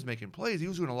numbers and he was making plays. He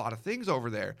was doing a lot of things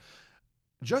over there.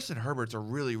 Justin Herbert's a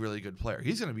really, really good player.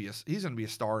 He's gonna be a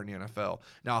star in the NFL.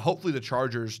 Now, hopefully the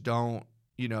Chargers don't,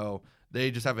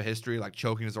 they just have a history like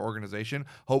choking as an organization.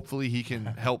 Hopefully he can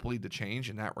help lead the change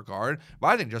in that regard. But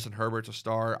I think Justin Herbert's a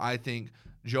star. I think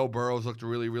Joe Burrow's looked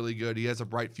really, really good. He has a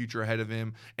bright future ahead of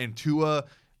him. And Tua,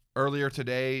 earlier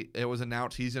today, it was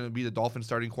announced he's going to be the Dolphins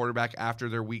starting quarterback after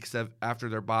their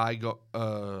bye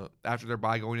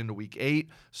going into week 8.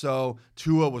 So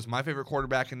Tua was my favorite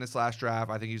quarterback in this last draft.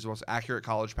 I think he's the most accurate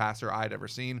college passer I'd ever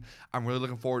seen. I'm really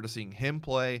looking forward to seeing him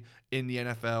play in the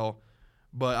NFL.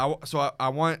 But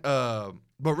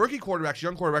rookie quarterbacks,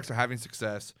 young quarterbacks are having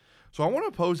success. So I want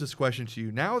to pose this question to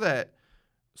you now that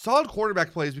solid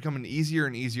quarterback play is becoming easier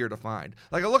and easier to find.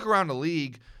 Like I look around the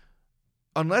league,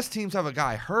 unless teams have a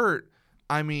guy hurt,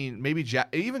 I mean, maybe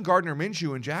even Gardner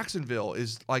Minshew in Jacksonville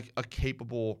is like a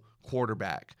capable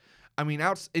quarterback. I mean,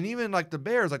 and even like the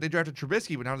Bears, like they drafted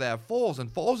Trubisky, but now they have Foles, and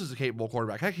Foles is a capable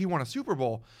quarterback. Heck, he won a Super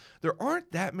Bowl. There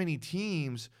aren't that many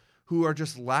teams who are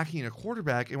just lacking a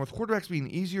quarterback, and with quarterbacks being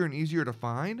easier and easier to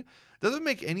find, doesn't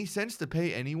make any sense to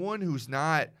pay anyone who's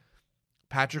not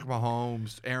Patrick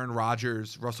Mahomes, Aaron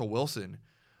Rodgers, Russell Wilson.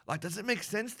 Like, does it make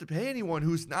sense to pay anyone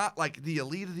who's not like the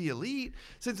elite of the elite,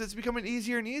 since it's becoming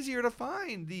easier and easier to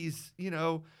find these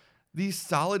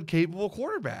solid, capable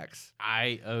quarterbacks?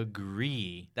 I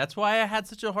agree. That's why I had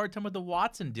such a hard time with the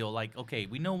Watson deal. Like, okay,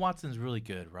 we know Watson's really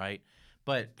good, right?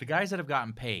 But the guys that have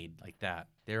gotten paid like that,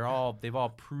 they've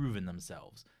all proven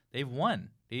themselves. They've won.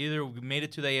 They either made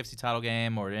it to the AFC title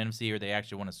game or the NFC, or they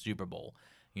actually won a Super Bowl.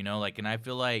 And I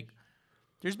feel like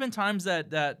there's been times that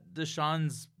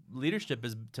Deshaun's leadership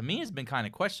has been kind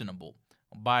of questionable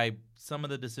by some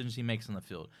of the decisions he makes on the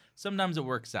field. Sometimes it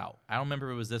works out. I don't remember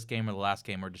if it was this game or the last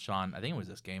game where Deshaun, I think it was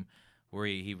this game, where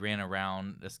he ran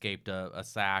around, escaped a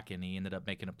sack, and he ended up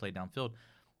making a play downfield.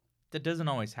 That doesn't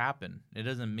always happen. It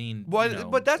doesn't mean. Well,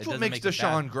 but that's it what doesn't makes make it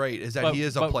Deshaun bad. great is that But- he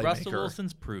is a but playmaker. Russell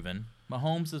Wilson's proven.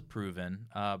 Mahomes is proven.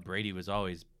 Brady was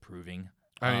always proving.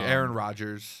 I mean, Aaron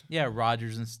Rodgers. Yeah,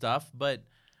 Rodgers and stuff. But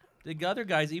the other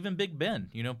guys, even Big Ben,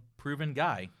 proven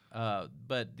guy.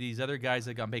 But these other guys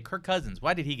that got paid. Kirk Cousins,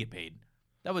 why did he get paid?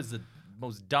 That was the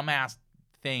most dumbass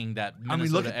thing that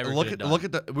Minnesota ever could have done. look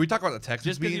at the. We talk about the Texans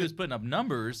Just because being. he was putting up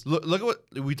numbers. Look at what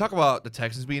we talk about the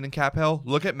Texans being in cap hell.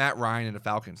 Look at Matt Ryan and the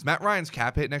Falcons. Matt Ryan's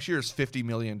cap hit next year is $50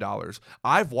 million.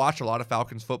 I've watched a lot of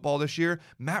Falcons football this year.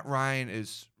 Matt Ryan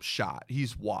is shot.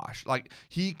 He's washed. Like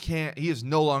he is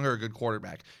no longer a good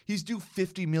quarterback. He's due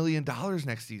 $50 million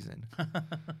next season.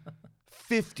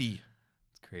 50.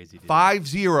 It's crazy, dude.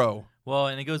 5-0. Well,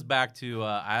 and it goes back to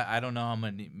I don't know how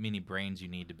many brains you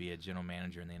need to be a general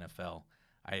manager in the NFL.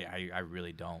 I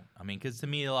really don't. I mean, because to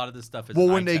me, a lot of this stuff is. Well,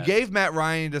 an when eye they test. gave Matt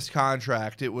Ryan this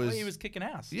contract, it was. Well, he was kicking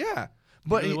ass. Yeah,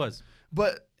 but he really was.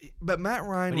 But Matt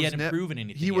Ryan But he was hadn't proven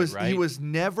anything he yet, was right? he was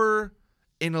never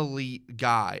an elite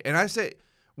guy. And I say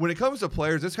when it comes to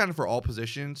players, it's kind of for all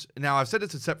positions. Now I've said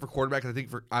this except for quarterback. I think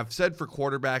I've said for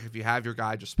quarterback, if you have your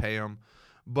guy, just pay him.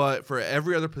 But for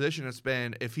every other position, it's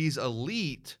been if he's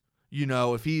elite,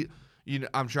 if he,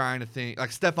 I'm trying to think like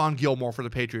Stephon Gilmore for the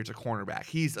Patriots, a cornerback.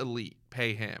 He's elite,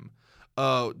 pay him.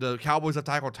 The Cowboys left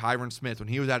tackle Tyron Smith when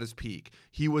he was at his peak,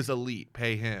 he was elite,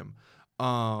 pay him.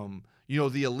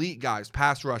 The elite guys,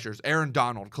 pass rushers, Aaron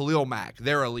Donald, Khalil Mack,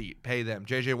 they're elite, pay them.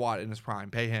 J.J. Watt in his prime,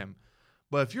 pay him.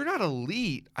 But if you're not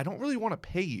elite, I don't really want to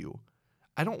pay you.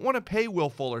 I don't want to pay Will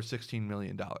Fuller $16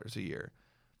 million a year.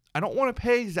 I don't want to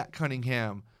pay Zach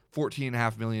Cunningham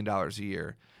 $14.5 million a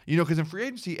year. Because in free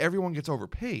agency, everyone gets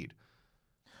overpaid.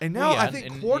 And now I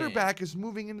think quarterback is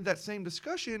moving into that same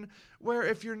discussion where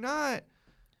if you're not,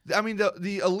 I mean,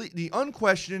 the elite, the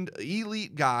unquestioned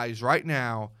elite guys right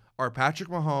now are Patrick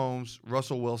Mahomes,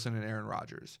 Russell Wilson, and Aaron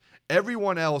Rodgers.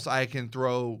 Everyone else I can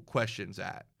throw questions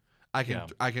at.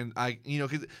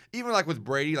 Because even like with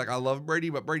Brady, like I love Brady,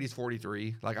 but Brady's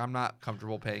 43. Like I'm not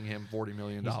comfortable paying him $40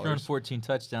 million. He's thrown 14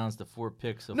 touchdowns to 4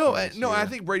 picks. I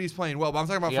think Brady's playing well, but I'm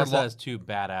talking about he also has 2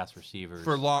 badass receivers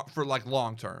for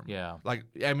long term. Yeah, like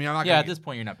I mean, I'm not. Yeah, at this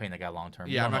point, you're not paying that guy long term.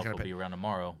 Yeah, you I'm don't not know going if to he'll be around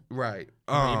tomorrow. Right.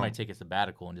 He might take a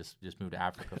sabbatical and just move to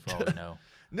Africa for all we know.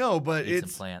 No, but Eat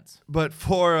it's some plants. But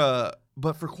for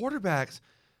quarterbacks,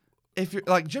 if you're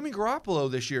like Jimmy Garoppolo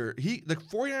this year, the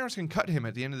 49ers can cut him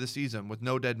at the end of the season with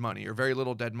no dead money or very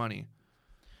little dead money.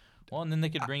 Well, and then they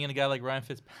could bring in a guy like Ryan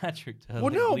Fitzpatrick to Well,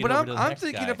 lead no, but over to the I'm next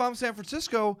thinking guy. if I'm San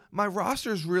Francisco, my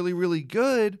roster's really, really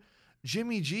good.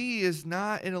 Jimmy G is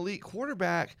not an elite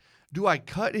quarterback. Do I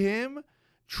cut him,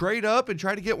 trade up, and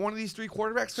try to get one of these 3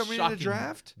 quarterbacks coming in the Shocking.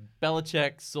 draft?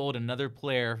 Belichick sold another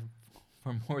player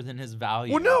for more than his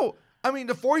value. Well, no. I mean,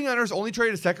 the 49ers only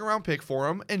traded a second-round pick for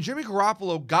him, and Jimmy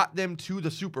Garoppolo got them to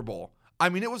the Super Bowl. I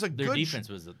mean, it was a Their good defense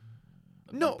was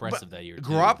impressive that year, too.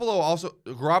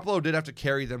 Garoppolo did have to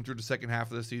carry them through the second half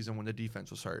of the season when the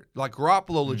defense was hurt. Like,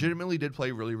 Garoppolo legitimately did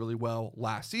play really, really well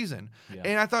last season. Yeah.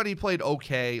 And I thought he played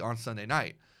okay on Sunday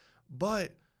night.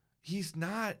 But he's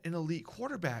not an elite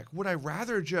quarterback. Would I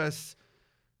rather just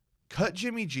cut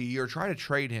Jimmy G or try to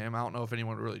trade him? I don't know if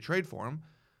anyone would really trade for him.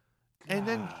 And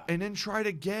then try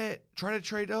to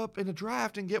trade up in the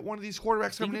draft and get one of these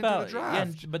quarterbacks coming into the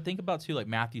draft. But think about too, like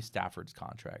Matthew Stafford's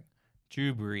contract,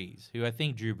 Drew Brees, who I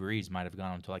think Drew Brees might have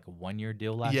gone on to like a 1-year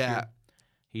deal last year.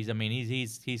 He's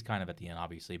kind of at the end,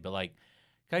 obviously, but like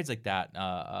guys like that,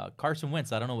 Carson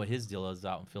Wentz, I don't know what his deal is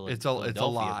out in Philadelphia. It's a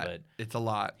lot. But It's a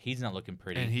lot. he's not looking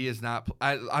pretty. And he is not.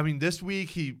 I mean, this week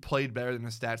he played better than the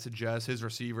stats suggest. His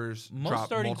receivers Most dropped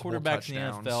starting multiple quarterbacks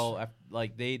touchdowns. in the NFL,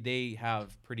 like they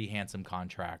have pretty handsome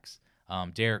contracts.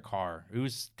 Derek Carr,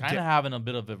 who's kind of having a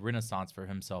bit of a renaissance for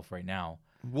himself right now.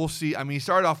 We'll see. I mean, he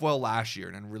started off well last year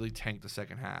and then really tanked the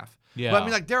second half. Yeah. But I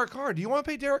mean, like Derek Carr, do you want to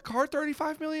pay Derek Carr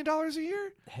 $35 million a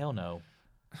year? Hell no.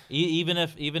 Even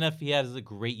if he has a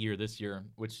great year this year,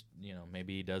 which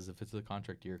maybe he does if it's a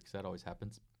contract year, because that always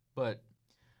happens. But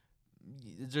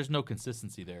there's no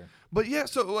consistency there. But yeah,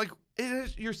 so like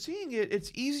you're seeing it.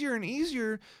 It's easier and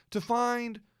easier to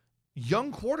find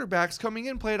young quarterbacks coming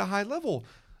in play at a high level.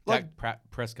 Like Dak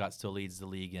Prescott still leads the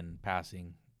league in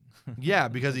passing. yeah,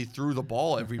 because he threw the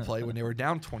ball every play when they were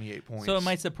down 28 points. So it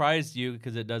might surprise you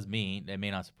because it does me. It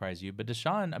may not surprise you. But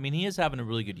Deshaun, I mean, he is having a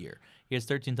really good year. He has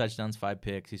 13 touchdowns, 5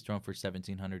 picks. He's thrown for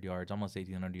 1,700 yards, almost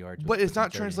 1,800 yards. But which it's not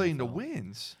puts him third in translating to the NFL.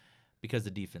 wins. because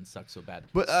the defense sucks so bad.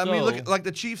 But I mean, look So- like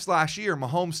the Chiefs last year.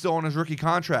 Mahomes still on his rookie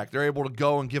contract. They're able to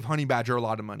go and give Honey Badger a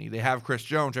lot of money. They have Chris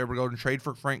Jones. They're able to go and trade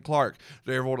for Frank Clark.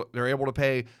 They're able to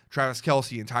pay Travis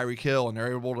Kelce and Tyreek Hill, and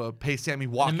they're able to pay Sammy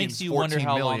And Watkins. it makes you $14 wonder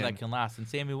how long million. that can last. And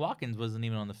Sammy Watkins wasn't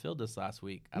even on the field this last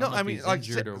week. I No, don't know I if mean he's like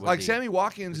injured or was like he Sammy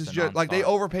Watkins is just a just like they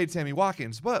non-starter? overpaid Sammy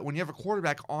Watkins. But when you have a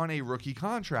quarterback on a rookie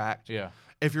contract, Yeah.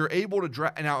 if you're able to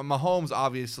draft now, Mahomes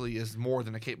obviously is more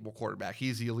than a capable quarterback.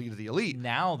 He's the elite of the elite.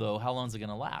 Now though, how long is it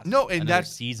gonna last? No, and Another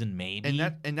that's- season maybe.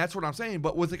 And that's what I'm saying.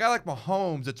 But with a guy like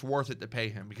Mahomes, it's worth it to pay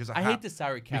him because of I how, hate the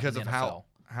salary cap because in of the NFL.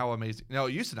 how amazing. No,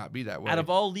 it used to not be that way. Out of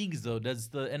all leagues though, does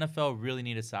the NFL really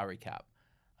need a salary cap?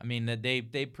 I mean, they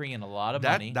bring in a lot of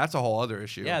money. That's a whole other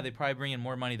issue. Yeah, they probably bring in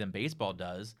more money than baseball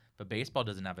does, but baseball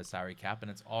doesn't have a salary cap,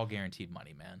 and it's all guaranteed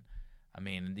money, man. I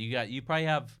mean, you probably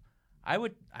have. I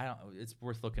don't. It's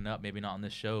worth looking up. Maybe not on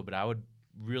this show, but I would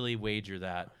really wager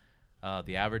that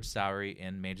the average salary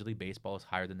in Major League Baseball is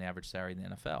higher than the average salary in the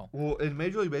NFL. Well, in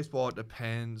Major League Baseball, it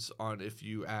depends on if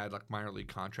you add like minor league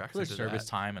contracts. There's into service that.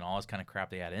 time and all this kind of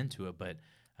crap they add into it, but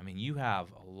I mean, you have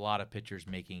a lot of pitchers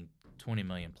making $20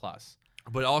 million plus.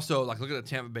 But also, like, look at the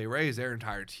Tampa Bay Rays. Their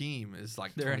entire team is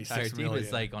like Their entire $26 team million.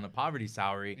 is like on a poverty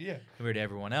salary Yeah. compared to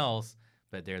everyone else,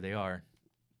 but there they are,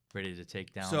 ready to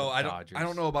take down. So the I Dodgers.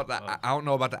 don't know about that. Oh. I don't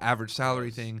know about the average salary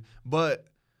Gross. thing, but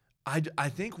I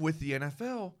think with the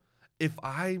NFL, if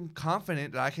I'm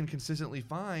confident that I can consistently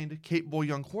find capable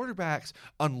young quarterbacks,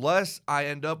 unless I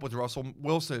end up with Russell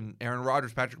Wilson, Aaron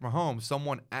Rodgers, Patrick Mahomes,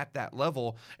 someone at that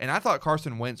level, and I thought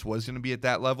Carson Wentz was going to be at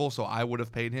that level, so I would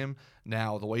have paid him.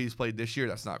 Now, the way he's played this year,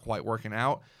 that's not quite working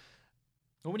out.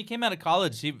 Well, when he came out of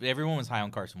college, everyone was high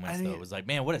on Carson Wentz. I mean- Though it was like,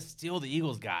 man, what a steal the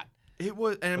Eagles got. It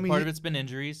was, and I But mean, part of it's been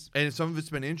injuries, and some of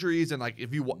it's been injuries, and like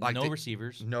if you like no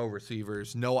receivers. no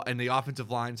receivers, no, and the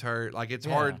offensive line's hurt. Like it's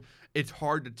Yeah. hard. It's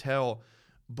hard to tell,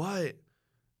 but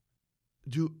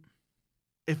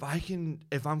if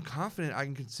I'm confident I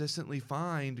can consistently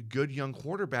find good young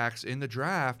quarterbacks in the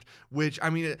draft, which I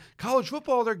mean, college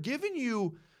football, they're giving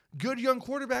you good young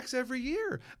quarterbacks every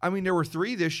year. I mean, there were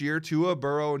 3 this year: Tua,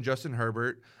 Burrow, and Justin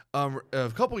Herbert.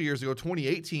 A couple of years ago,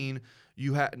 2018.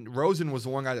 You had Rosen was the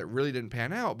one guy that really didn't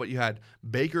pan out, but you had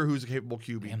Baker, who's a capable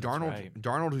QB, Damn, that's right.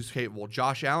 Darnold, who's capable,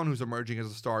 Josh Allen, who's emerging as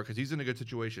a star because he's in a good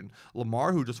situation,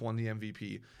 Lamar, who just won the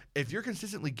MVP. If you're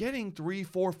consistently getting 3,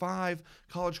 4, 5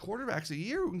 college quarterbacks a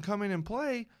year who can come in and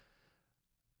play,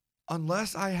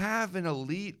 unless I have an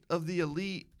elite of the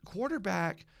elite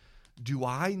quarterback, do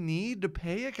I need to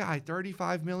pay a guy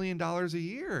 $35 million a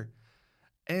year?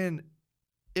 And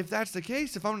if that's the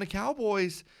case, if I'm the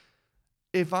Cowboys,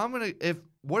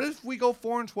 what if we go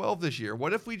 4-12 this year?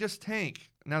 What if we just tank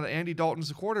now that Andy Dalton's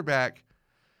the quarterback?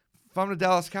 If I'm the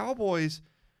Dallas Cowboys,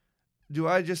 do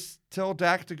I just tell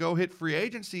Dak to go hit free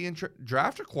agency and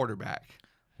draft a quarterback?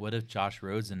 What if Josh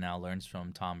Rosen now learns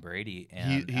from Tom Brady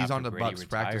and He's after on the Brady Bucks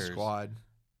practice retires- squad.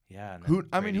 Yeah, and Who- then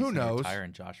I mean, who Brady's gonna knows? Retire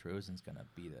and Josh Rosen's gonna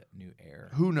be the new heir.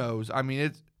 Who knows? I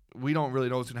mean, we don't really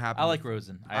know what's gonna happen. I like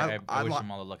Rosen. I I wish li-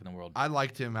 him all the luck in the world. I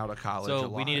liked him out of college. So a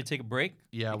we need to lot. take a break.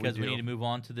 Yeah, because we do. need to move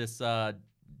on to this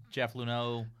Jeff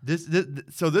Luhnow. This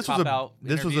was Pop-out a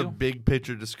interview? big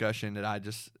picture discussion that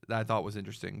I thought was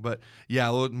interesting. But yeah,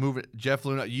 we'll move it. Jeff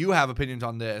Luna, you have opinions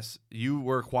on this. You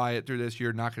were quiet through this.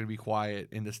 You're not going to be quiet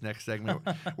in this next segment.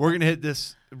 We're going to hit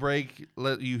this break,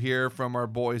 let you hear from our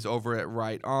boys over at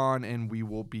Right On, and we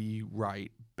will be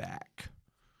right back.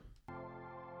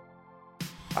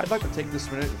 I'd like to take this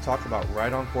minute to talk about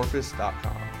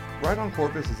RightOnCorpus.com. Right On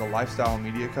Corpus is a lifestyle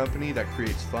media company that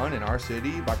creates fun in our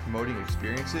city by promoting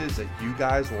experiences that you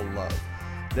guys will love.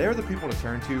 They are the people to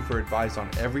turn to for advice on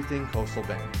everything Coastal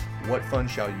Bend. What fun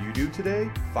shall you do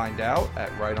today? Find out at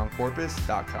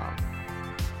RightOnCorpus.com.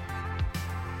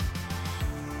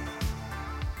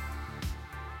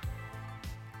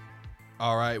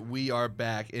 All right, we are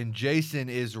back, and Jason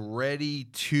is ready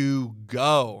to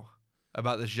go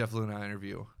about this Jeff Luna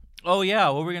interview. Oh yeah,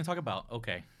 what we're gonna talk about?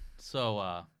 Okay,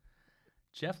 so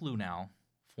Jeff Luhnow,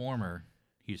 former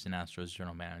Houston Astros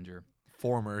general manager,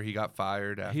 Former, he got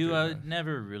fired after. who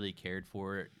never really cared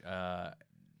for it.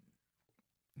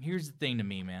 Here's the thing to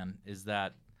me, man, is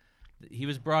that he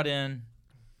was brought in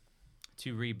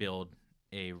to rebuild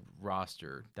a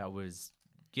roster that was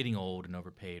getting old and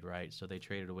overpaid, right? So they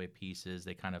traded away pieces.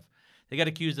 They got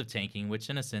accused of tanking, which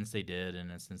in a sense they did, and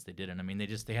in a sense they didn't. I mean,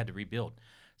 they had to rebuild.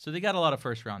 So they got a lot of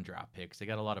first round draft picks. They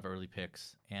got a lot of early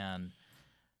picks, and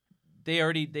they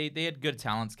had good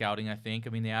talent scouting, I think. I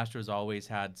mean, the Astros always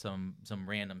had some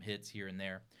random hits here and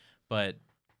there, but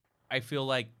I feel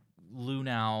like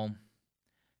Luhnow,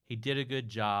 He did a good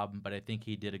job, but I think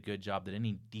he did a good job that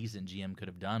any decent GM could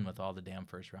have done with all the damn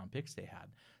first-round picks they had.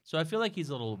 So I feel like he's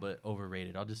a little bit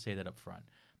overrated. I'll just say that up front.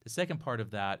 The second part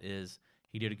of that is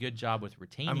he did a good job with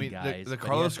retaining guys. The but he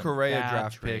Carlos had some Correa bad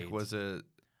draft trades. pick was the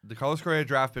Carlos Correa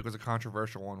draft pick was a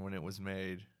controversial one when it was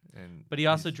made, and But he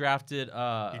also drafted. he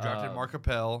drafted Mark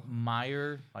Appel.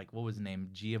 Meyer, like what was his name?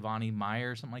 Giovanni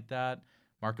Meyer, something like that.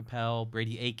 Mark Appel,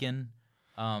 Brady Aiken.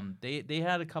 They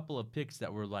had a couple of picks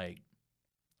that were like,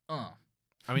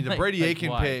 I mean, the Like- Brady like Aiken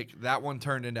what? pick, that one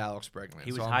turned into Alex Bregman.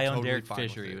 He was so I'm high on totally Derek fine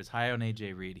with Fisher. He it. was high on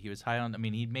AJ Reed. He was high on. I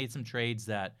mean, he made some trades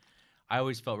that I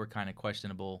always felt were kind of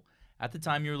questionable. At the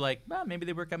time, you were like, well, maybe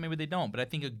they work out, maybe they don't. But I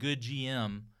think a good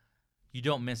GM, you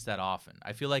don't miss that often.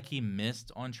 I feel like he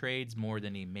missed on trades more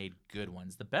than he made good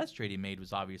ones. The best trade he made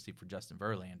was obviously for Justin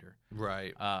Verlander.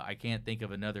 Right. I can't think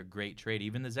of another great trade.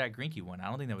 Even the Zach Greinke one, I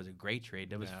don't think that was a great trade.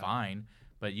 That was Yeah. fine,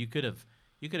 but you could have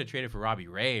traded for Robbie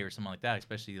Ray or something like that.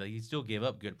 Especially like he still gave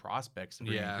up good prospects to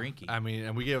bring in Yeah. Greinke. I mean,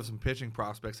 and we gave up some pitching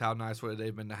prospects. How nice would they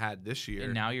have been to had this year?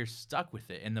 And now you're stuck with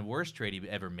it. And the worst trade he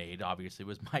ever made, obviously,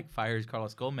 was Mike Fiers,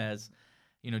 Carlos Gomez,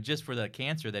 just for the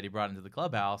cancer that he brought into the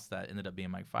clubhouse that ended up being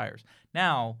Mike Fiers.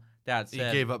 Now, that he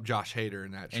said, gave up Josh Hader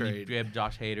in that and trade. you have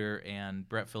Josh Hader and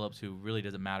Brett Phillips, who really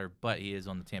doesn't matter, but he is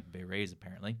on the Tampa Bay Rays,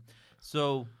 apparently.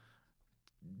 So,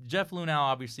 Jeff Lunau,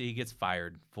 obviously, he gets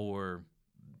fired for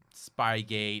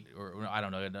Spygate, or I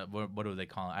don't know, what do they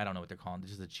call it? I don't know what they're calling it.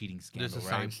 It's just a cheating scandal, Just a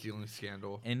right? sign stealing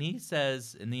scandal. And he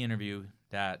says in the interview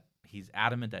that he's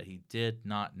adamant that he did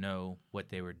not know what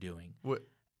they were doing.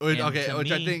 Okay, to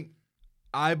which I me- think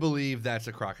I believe that's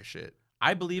a crock of shit.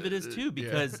 I believe it is too, Yeah.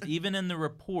 because even in the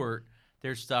report,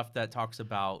 there's stuff that talks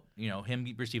about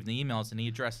him receiving the emails, and he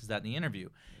addresses that in the interview.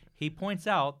 He points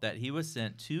out that he was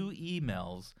sent 2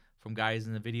 emails from guys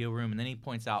in the video room, and then he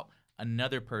points out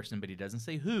another person, but he doesn't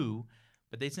say who.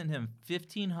 But they sent him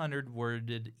 1,500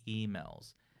 worded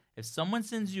emails. If someone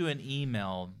sends you an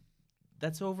email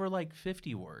that's over like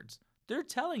 50 words, they're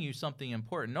telling you something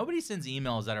important. Nobody sends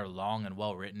emails that are long and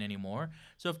well written anymore.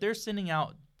 So if they're sending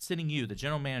you, the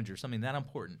general manager, something that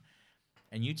important,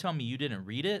 and you tell me you didn't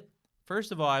read it,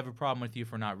 first of all, I have a problem with you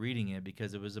for not reading it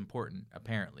because it was important,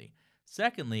 apparently.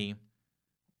 Secondly,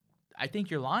 I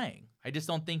think you're lying. I just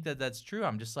don't think that that's true.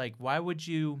 I'm just like, why would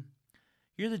you?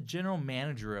 You're the general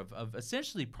manager of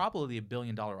essentially probably $1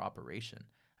 billion operation,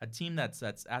 a team that's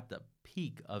at the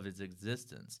peak of its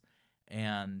existence,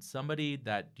 and somebody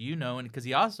that and because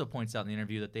he also points out in the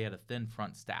interview that they had a thin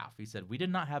front staff. He said, we did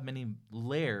not have many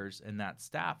layers in that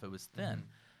staff. It was thin. Mm-hmm.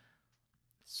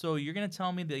 So you're going to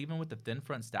tell me that even with the thin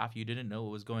front staff, you didn't know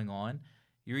what was going on?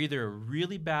 You're either a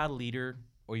really bad leader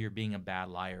or you're being a bad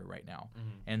liar right now. Mm-hmm.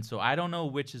 And so I don't know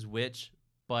which is which,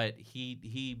 but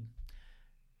he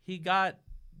got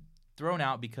thrown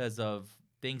out because of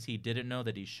things he didn't know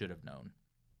that he should have known.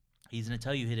 He's going to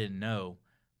tell you he didn't know,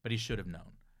 but he should have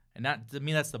known. And that, to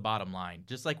me, that's the bottom line.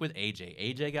 Just like with AJ.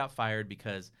 AJ got fired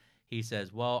because he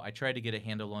says, well, I tried to get a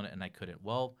handle on it and I couldn't.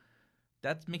 Well,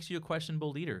 that makes you a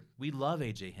questionable leader. We love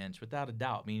AJ Hinch, without a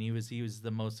doubt. I mean, he was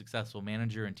the most successful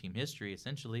manager in team history,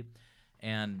 essentially.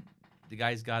 And the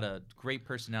guy's got a great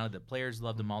personality. The players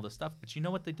loved him, all this stuff. But you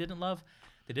know what they didn't love?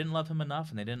 They didn't love him enough,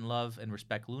 and they didn't love and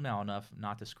respect Lunau enough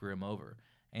not to screw him over.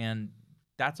 And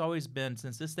that's always been,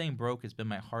 since this thing broke, it's been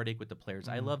my heartache with the players.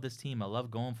 I love this team. I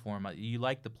love going for them. You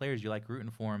like the players. You like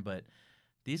rooting for them. But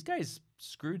these guys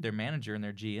screwed their manager and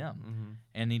their GM.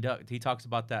 And he talks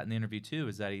about that in the interview, too,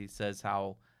 is that he says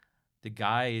how the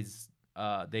guys,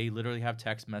 they literally have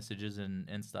text messages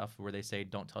and stuff where they say,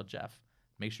 don't tell Jeff.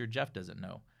 Make sure Jeff doesn't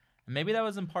know. And maybe that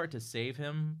was in part to save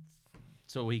him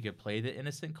so he could play the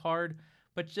innocent card.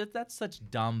 But just that's such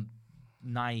dumb,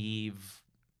 naive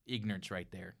ignorance right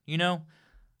there.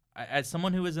 As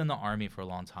someone who was in the Army for a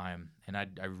long time, and I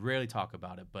rarely talk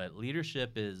about it, but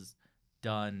leadership is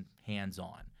done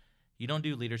hands-on. You don't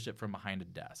do leadership from behind a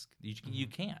desk. You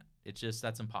can't. It's just,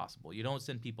 that's impossible. You don't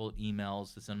send people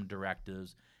emails to send them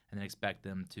directives and then expect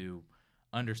them to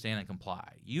understand and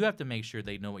comply. You have to make sure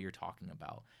they know what you're talking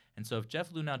about. And so if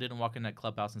Jeff Lunau didn't walk in that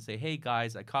clubhouse and say, hey,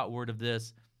 guys, I caught word of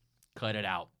this, cut it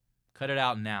out. Cut it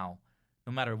out now.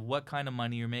 No matter what kind of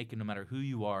money you're making, no matter who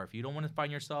you are, if you don't want to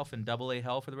find yourself in AA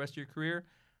hell for the rest of your career,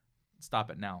 stop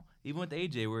it now. Even with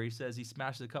AJ, where he says he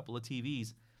smashed a couple of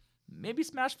TVs, maybe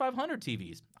smash 500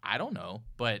 TVs. I don't know.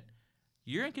 But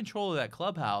you're in control of that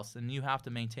clubhouse, and you have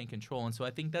to maintain control. And so I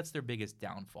think that's their biggest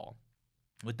downfall.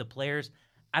 With the players,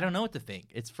 I don't know what to think.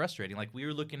 It's frustrating. Like we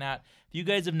were looking at, if you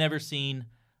guys have never seen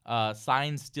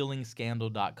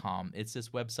signstealingscandal.com. It's this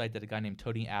website that a guy named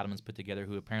Tony Adams put together,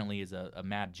 who apparently is a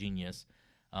mad genius,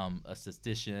 a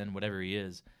statistician, whatever he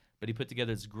is. But he put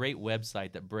together this great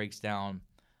website that breaks down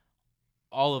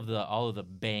all of the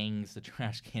bangs, the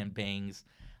trash can bangs.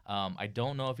 I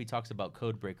don't know if he talks about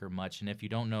Codebreaker much, and if you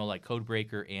don't know, like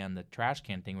Codebreaker and the trash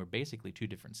can thing were basically two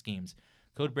different schemes.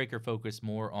 Codebreaker focused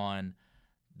more on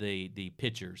the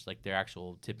pitchers, like their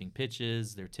actual tipping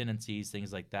pitches, their tendencies,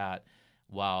 things like that,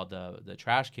 while the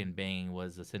trash can banging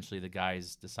was essentially the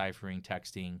guys deciphering,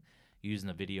 texting, using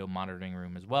the video monitoring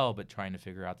room as well, but trying to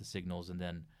figure out the signals and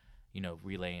then,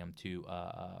 relay them to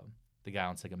the guy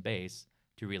on second base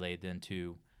to relay then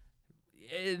to.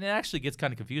 And it actually gets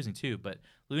kind of confusing too. But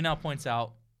Lou now points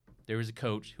out there was a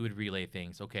coach who would relay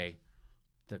things. Okay,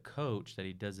 the coach that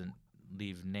he doesn't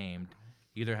leave named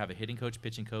either have a hitting coach,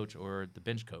 pitching coach, or the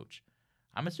bench coach.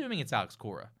 I'm assuming it's Alex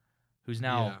Cora, who's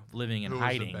now living in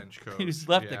hiding, who's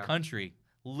left the country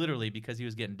literally because he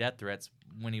was getting death threats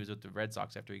when he was with the Red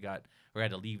Sox after he got or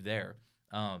had to leave there.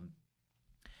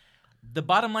 The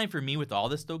bottom line for me with all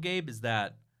this, though, Gabe, is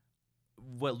that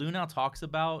what Lou now talks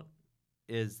about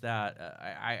is that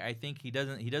I think he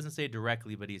doesn't say it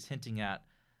directly, but he's hinting at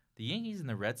the Yankees and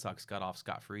the Red Sox got off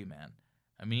scot-free, man.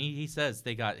 I mean, he says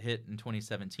they got hit in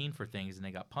 2017 for things and they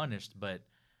got punished, but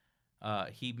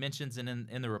he mentions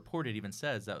in the report it even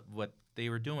says that what they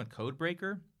were doing with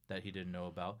Codebreaker that he didn't know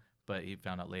about, but he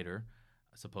found out later,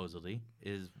 supposedly,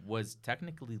 was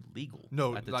technically legal.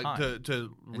 No, at the like time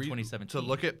to in 2017 to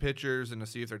look at pitchers and to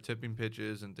see if they're tipping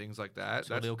pitches and things like that.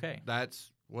 Totally okay.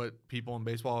 That's what people in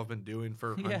baseball have been doing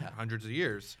for hundreds of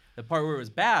years. The part where it was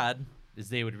bad is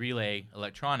they would relay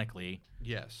electronically.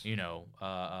 Yes. Who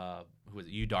was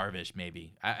it? Yu Darvish,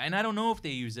 maybe. And I don't know if they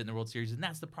used it in the World Series, and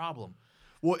that's the problem.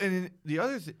 Well, and the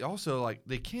other also, like,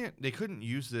 they couldn't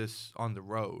use this on the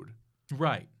road.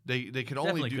 Right. They could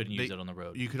Definitely only couldn't use it on the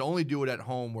road. You could only do it at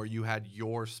home where you had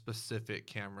your specific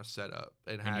camera set up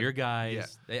and your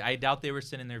guys. Yeah. I doubt they were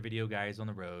sending their video guys on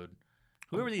the road.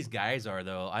 Whoever these guys are,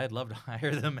 though, I'd love to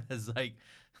hire them as like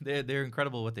they're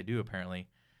incredible at what they do apparently.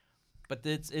 But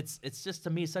it's just to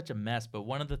me such a mess. But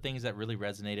one of the things that really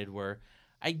resonated were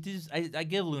I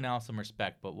give Lunau some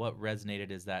respect, but what resonated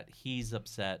is that he's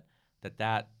upset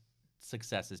that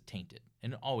success is tainted,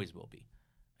 and it always will be.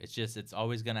 It's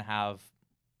always going to have,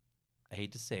 I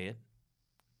hate to say it,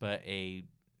 but a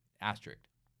asterisk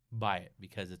by it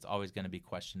because it's always going to be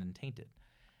questioned and tainted.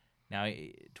 Now,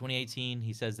 2018,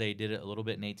 he says they did it a little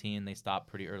bit in 18. They stopped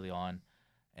pretty early on.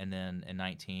 And then in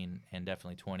 19 and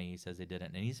definitely 20, he says they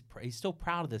didn't. And he's still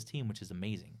proud of this team, which is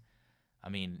amazing. I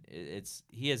mean,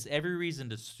 he has every reason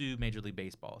to sue Major League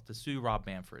Baseball, to sue Rob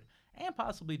Manfred, and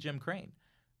possibly Jim Crane.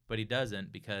 But he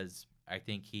doesn't because I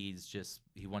think he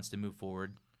wants to move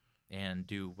forward and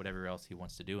do whatever else he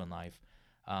wants to do in life.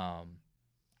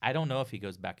 I don't know if he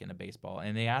goes back into baseball.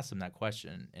 And they asked him that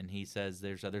question, and he says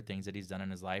there's other things that he's done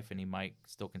in his life, and he might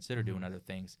still consider doing other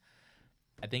things.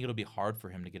 I think it'll be hard for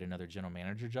him to get another general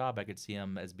manager job. I could see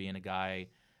him as being a guy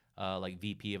like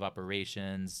VP of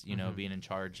operations, being in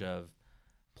charge of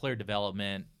player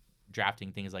development,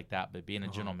 drafting, things like that. But being a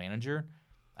general manager,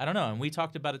 I don't know. And we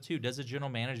talked about it too. Does a general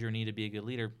manager need to be a good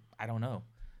leader? I don't know.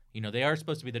 They are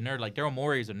supposed to be the nerd. Like Daryl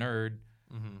Morey is a nerd.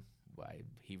 Mm-hmm. Why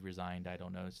he resigned, I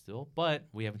don't know still. But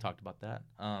we haven't talked about that.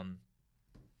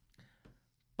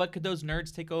 But could those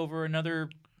nerds take over another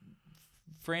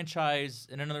franchise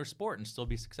in another sport and still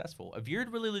be successful? If you're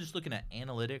really just looking at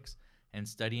analytics and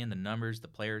studying the numbers, the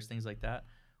players, things like that,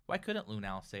 why couldn't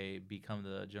Lunau, say, become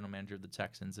the general manager of the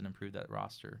Texans and improve that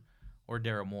roster? Or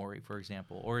Daryl Morey, for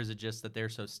example? Or is it just that they're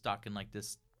so stuck in like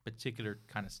this particular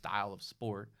kind of style of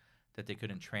sport that they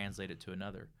couldn't translate it to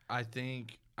another? I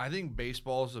think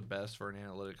baseball is the best for an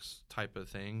analytics type of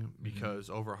thing because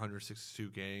over 162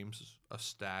 games, a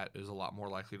stat is a lot more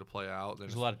likely to play out.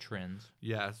 There's a lot of trends.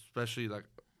 Yeah, especially like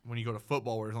when you go to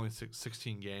football where there's only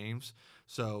 16 games,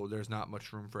 so there's not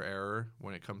much room for error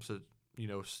when it comes to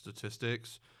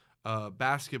statistics.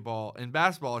 Basketball,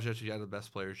 it's just you have the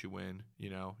best players, you win.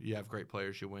 You have great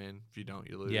players, you win. If you don't,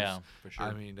 you lose. Yeah, for sure.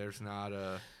 I mean, there's not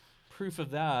proof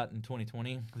of that in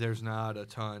 2020. There's not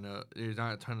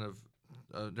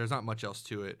much else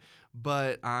to it.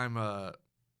 But I'm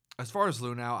as far as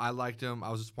Lunau, I liked him.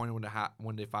 I was disappointed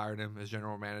when they fired him as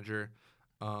general manager.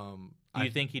 Do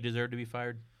you think he deserved to be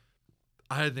fired?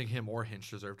 I didn't think him or Hinch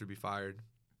deserved to be fired.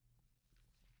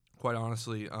 Quite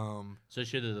honestly. So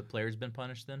should the players been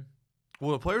punished then?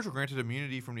 Well, the players were granted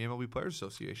immunity from the MLB Players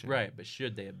Association. Right, but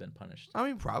should they have been punished? I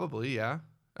mean, probably, yeah.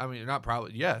 I mean, not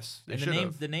probably. Yes, they should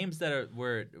have. The names that are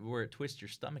where it twists your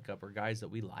stomach up are guys that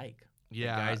we like.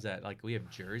 Yeah, the guys that like we have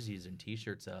jerseys and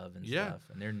T-shirts of and stuff,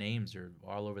 and their names are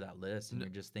all over that list, and you're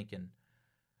just thinking,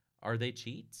 Are they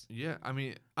cheats? Yeah, I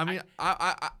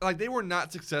like they were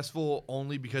not successful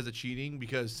only because of cheating.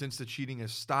 Because since the cheating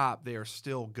has stopped, they are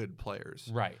still good players.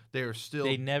 Right. They are still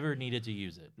They never needed to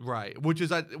use it. right, which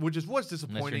is what's Unless your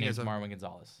disappointing name's as a Marwin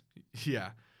Gonzalez. yeah.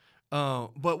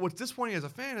 But what's disappointing as a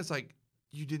fan is like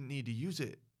you didn't need to use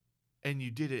it, and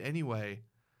you did it anyway,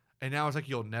 and now it's like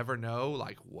you'll never know.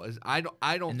 Like I don't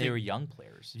And think they were young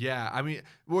players. yeah, I mean,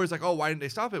 whereas like, oh, why didn't they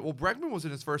stop it? Well, Bregman was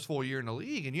in his first full year in the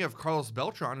league, and you have Carlos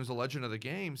Beltran, who's a legend of the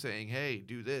game, saying, "Hey,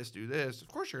 do this, do this." Of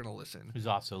course, you're gonna listen. Who's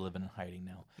also living in hiding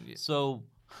now. Yeah. So,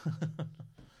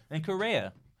 and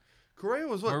Correa. Correa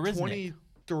was what Marisnik.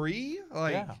 23?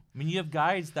 Like, Yeah. I mean, you have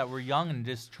guys that were young and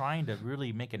just trying to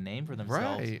really make a name for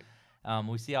themselves. right.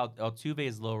 We see Altuve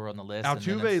is lower on the list. and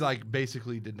then Altuve it's- like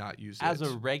basically did not use it. as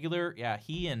a regular, yeah,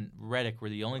 he and Reddick were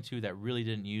the only two that really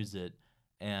didn't use it,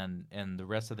 and the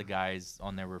rest of the guys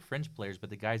on there were fringe players. But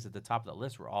the guys at the top of the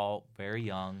list were all very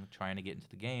young, trying to get into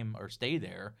the game or stay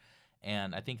there,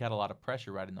 and I think had a lot of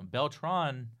pressure riding them.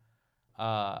 Beltran,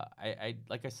 I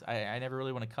never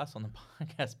really want to cuss on the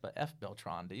podcast, but F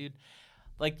Beltran, dude.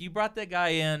 Like you brought that guy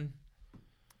in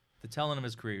to tell him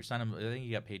his career, sign him. I think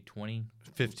he got paid 20.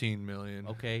 15 million.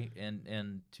 Okay,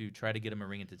 and to try to get him a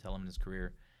ring and to tell him his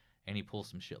career, and he pulls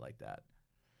some shit like that.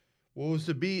 Well,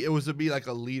 it was to be like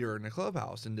a leader in the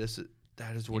clubhouse, and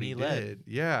that is what And he he led. did.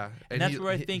 Yeah, And that's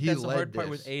where I think that's the led hard part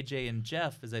with this. AJ and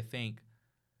Jeff is I think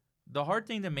the hard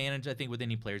thing to manage, I think, with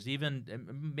any players,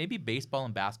 even maybe baseball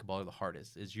and basketball are the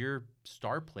hardest, is your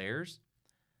star players,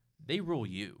 they rule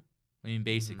you. I mean,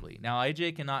 basically. Now,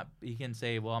 AJ he can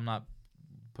say, well, I'm not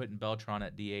putting Beltran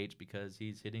at DH because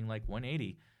he's hitting like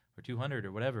 180 or 200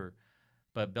 or whatever.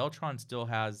 But Beltran still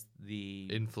has the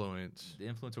influence.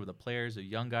 over the players, the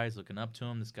young guys looking up to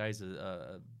him. This guy's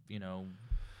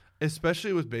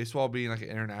Especially with baseball being like an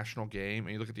international game,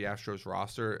 and you look at the Astros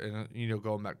roster, and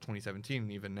going back to 2017,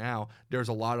 and even now, there's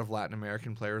a lot of Latin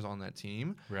American players on that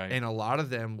team, right. and a lot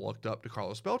of them looked up to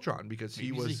Carlos Beltran because he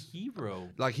He's was a hero.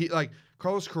 like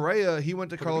Carlos Correa. He went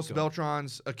to Puerto Carlos Rico.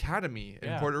 Beltran's academy in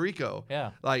Yeah. Puerto Rico.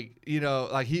 Yeah. He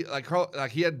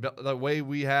had the way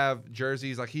we have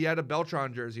jerseys. Like he had a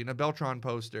Beltran jersey and a Beltran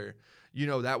poster.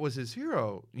 That was his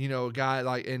hero. A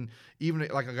guy and even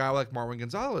like a guy like Marwin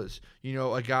Gonzalez.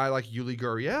 A guy like Yuli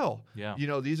Gurriel. Yeah.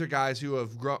 These are guys who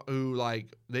have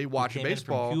they watch Came in from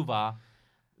baseball. Cuba.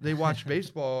 They watch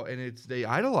baseball and they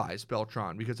idolize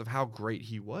Beltran because of how great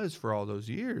he was for all those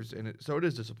years. And so it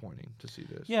is disappointing to see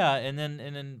this. Yeah, and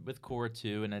then with Cora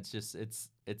too, and it's just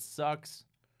it sucks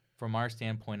from our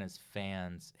standpoint as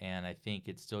fans, and I think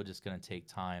it's still just going to take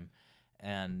time.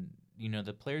 And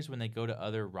the players when they go to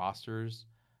other rosters,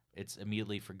 it's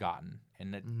immediately forgotten,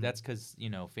 and that's because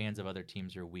fans of other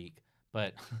teams are weak,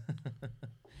 but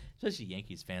especially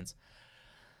Yankees fans.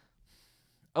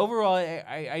 Overall,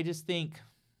 I just think.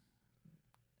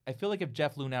 I feel like if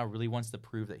Jeff Luhnow really wants to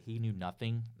prove that he knew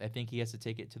nothing, I think he has to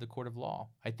take it to the court of law.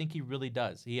 I think he really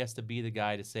does. He has to be the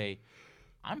guy to say,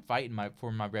 I'm fighting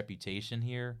for my reputation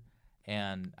here,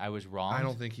 and I was wrong. I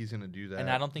don't think he's going to do that. And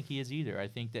I don't think he is either. I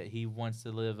think that he wants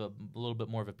to live a little bit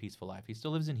more of a peaceful life. He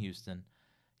still lives in Houston.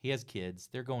 He has kids.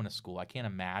 They're going to school. I can't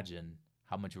imagine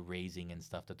how much raising and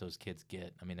stuff that those kids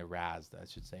get. I mean, they're razzed, I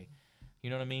should say.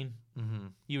 You know what I mean? Mm-hmm.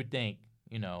 You would think,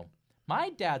 my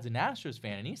dad's an Astros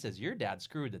fan, and he says your dad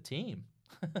screwed the team.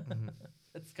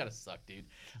 That's gotta suck, dude.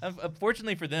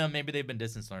 Unfortunately for them, maybe they've been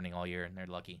distance learning all year, and they're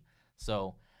lucky.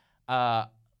 So, I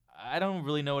don't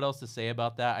really know what else to say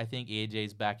about that. I think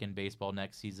AJ's back in baseball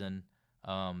next season.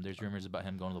 There's rumors about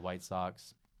him going to the White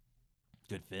Sox.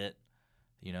 Good fit,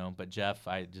 But Jeff,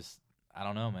 I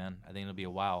don't know, man. I think it'll be a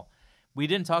while. We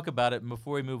didn't talk about it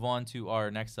before we move on to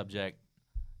our next subject.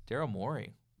 Daryl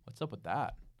Morey, what's up with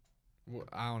that? Well,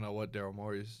 I don't know what Daryl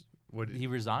Morey's. He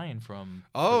resigned from.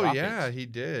 Oh the Rockets. yeah, he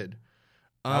did.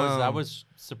 That was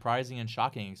surprising and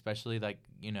shocking, especially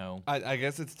I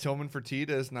guess it's Tillman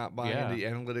Fertitta's not buying Yeah. the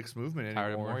analytics movement Tired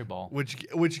of anymore. Morey ball.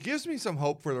 Which gives me some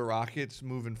hope for the Rockets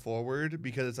moving forward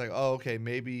because it's like, oh, okay,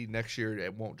 maybe next year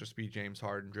it won't just be James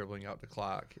Harden dribbling out the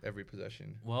clock every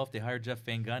possession. Well, if they hire Jeff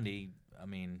Van Gundy, I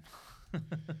mean,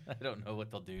 I don't know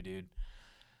what they'll do, dude.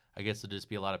 I guess it'll just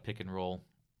be a lot of pick and roll,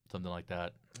 something like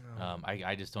that. Oh.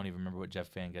 I just don't even remember what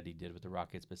Jeff Van Gundy did with the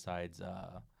Rockets besides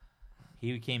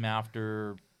he came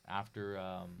after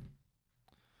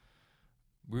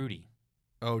Rudy.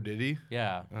 Oh, did he?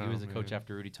 Yeah, he Oh, was a coach man.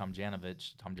 after Rudy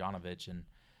Tomjanovich, and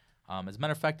as a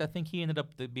matter of fact, I think he ended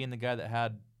up being the guy that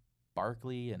had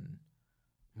Barkley and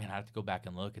Man, I have to go back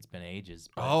and look. It's been ages.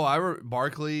 But Oh,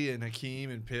 Barkley and Hakeem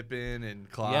and Pippen and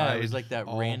Clyde. yeah, it was like that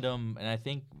all- random, and I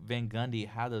think Van Gundy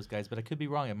had those guys, but I could be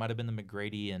wrong. It might have been the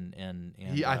McGrady and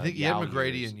I think he had Yao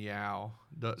McGrady years. and Yao.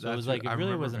 So it was like it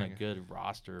really wasn't a good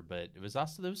roster, but it was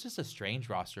just a strange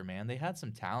roster, man. They had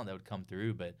some talent that would come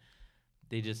through, but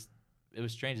it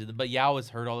was strange. But Yao was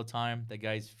hurt all the time. That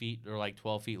guy's feet are like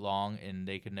 12 feet long, and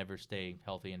they could never stay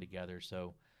healthy and together.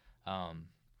 So,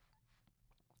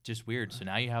 just weird. So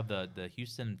now you have the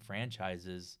Houston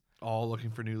franchises all looking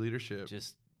for new leadership.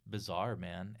 just bizarre,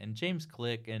 man. And James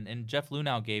Click and Jeff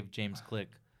Lunau gave James Click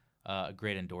a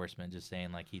great endorsement, just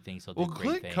saying like he thinks he'll do Well, great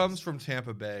Click things. comes from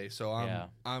Tampa Bay, so Yeah.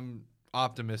 I'm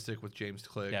optimistic with James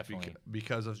Click Definitely.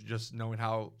 because of just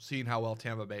seeing how well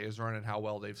Tampa Bay is running, how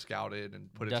well they've scouted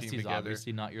and put a Dusty's team together.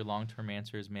 obviously not your long-term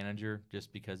answer as manager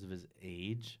just because of his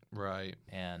age. Right.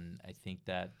 And I think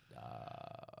that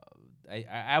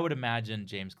I would imagine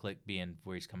James Click being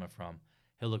where he's coming from,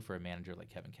 he'll look for a manager like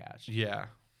Kevin Cash, Yeah.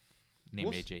 named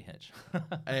We'll AJ Hinch.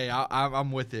 Hey,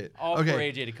 I'm with it. All okay. for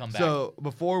AJ to come back. So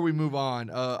before we move on,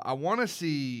 I want to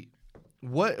see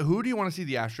who do you want to see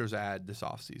the Astros add this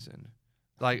offseason?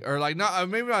 Not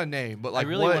maybe not a name, but like I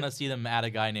really what- want to see them add a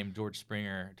guy named George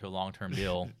Springer to a long-term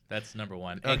deal. That's number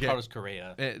one. And Okay. Carlos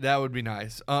Correa. That would be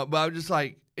nice. But I'm just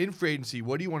like in free agency,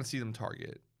 what do you want to see them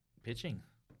target? Pitching.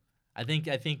 I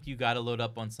think you got to load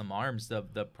up on some arms.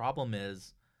 The problem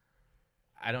is,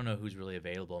 I don't know who's really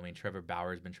available. I mean, Trevor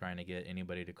Bauer's been trying to get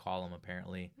anybody to call him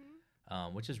apparently,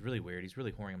 which is really weird. He's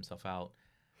really whoring himself out.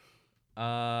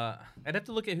 I'd have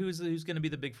to look at who's going to be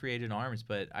the big free agent arms,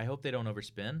 but I hope they don't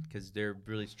overspend because they're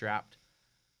really strapped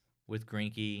with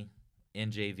Greinke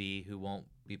and JV, who won't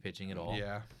be pitching at all.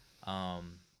 Yeah.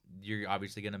 You're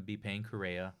obviously going to be paying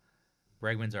Correa.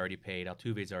 Bregman's already paid.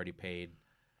 Altuve's already paid.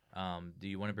 Do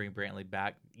you want to bring Brantley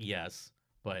back? Yes,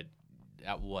 but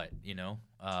at what?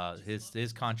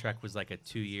 His contract was like a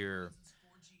 2-year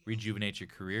rejuvenate your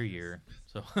career year.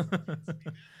 So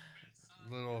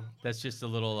that's just a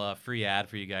little free ad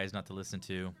for you guys not to listen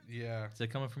to. Yeah. Is it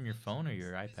coming from your phone or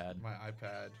your iPad? My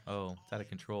iPad. Oh, it's out of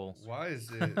control. Why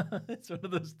is it? It's one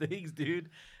of those things, dude.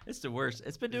 It's the worst.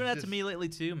 It's been doing that to me lately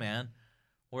too, man.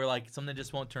 Where like something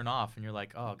just won't turn off, and you're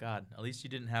like, "Oh God, at least you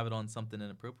didn't have it on something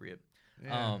inappropriate."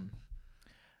 Yeah.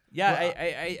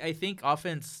 I think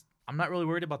offense. I'm not really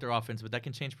worried about their offense, but that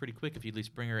can change pretty quick if you leave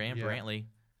Springer and Yeah. Brantley.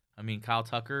 I mean, Kyle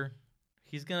Tucker,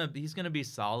 he's gonna be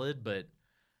solid, but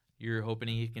you're hoping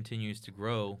he continues to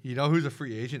grow. You know who's a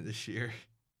free agent this year?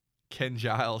 Ken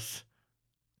Giles.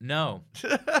 No,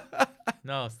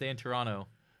 stay in Toronto.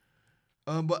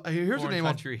 But here's a Foreign name.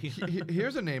 country.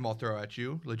 Here's a name I'll throw at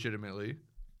you, legitimately.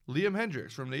 Liam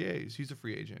Hendricks from the A's. He's a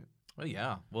free agent. Oh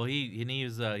yeah. Well,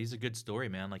 he's a good story,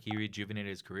 man. Like he rejuvenated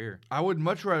his career. I would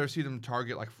much rather see them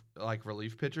target like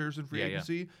relief pitchers in free Yeah, yeah.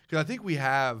 agency because I think we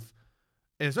have,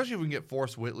 and especially if we can get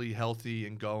Forrest Whitley healthy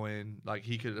and going, like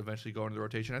he could eventually go into the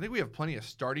rotation. I think we have plenty of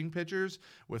starting pitchers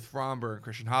with Fromber and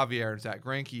Christian Javier and Zach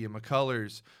Greinke and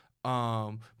McCullers,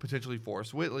 potentially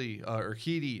Forrest Whitley or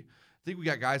Urquidy. I think we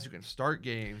got guys who can start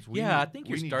games. I think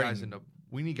you're we need starting. guys in the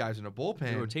The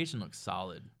bullpen. rotation looks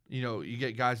solid. You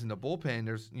get guys in the bullpen.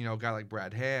 There's, a guy like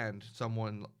Brad Hand,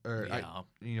 someone, or, Yeah.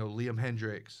 Liam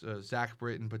Hendricks, Zach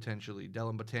Britton potentially,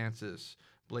 Dylan Betances,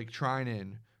 Blake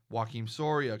Trinan, Joaquin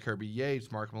Soria, Kirby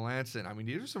Yates, Mark Melanson. I mean,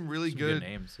 these are some really Some good,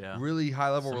 names, yeah. really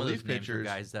high-level Some of relief those names were pitchers.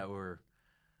 guys that were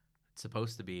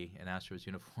supposed to be in Astros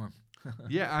uniform.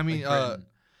 Yeah, I mean, Like Britton,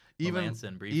 even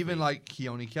Melanson briefly. even like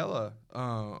Keone Kela.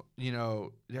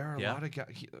 There are a Yeah. lot of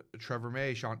guys. Trevor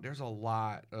May, Sean. There's a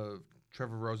lot of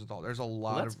Trevor Rosenthal. There's a Well,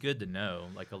 lot that's of good to know.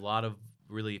 Like a lot of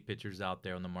relief pitchers out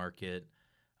there on the market,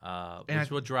 And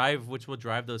which will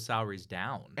drive those salaries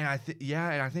down. And I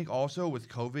think also with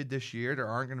COVID this year, there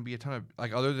aren't going to be a ton of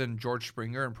like other than George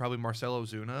Springer and probably Marcelo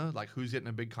Zuna, like who's getting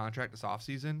a big contract this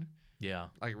offseason. Yeah.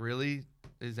 Like really,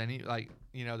 is any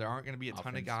there aren't going to be a ton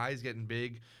of Offense. guys getting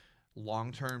big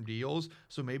long-term deals.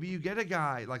 So maybe you get a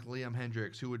guy like Liam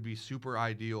Hendricks who would be super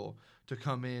ideal to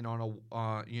come in on a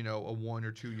 1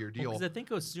 or 2 year deal. Because I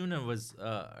think Osuna was.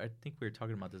 I think we were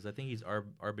talking about this. I think he's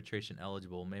arbitration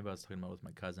eligible. Maybe I was talking about it with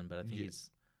my cousin, but I think Yeah.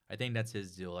 I think that's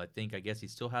his deal. I guess he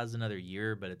still has another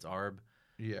year, but it's arb,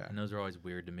 Yeah. and those are always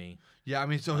weird to me. Yeah, I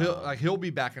mean, so he'll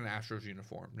be back in the Astros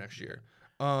uniform next year.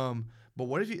 But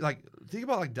what if you think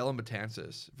about Dylan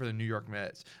Betances for the New York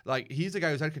Mets? Like he's the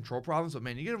guy who's had control problems, but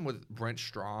man, you get him with Brent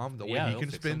Strom, the way Yeah, he he'll can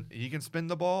fix spin, he can spin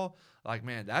the ball. Like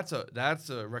man, that's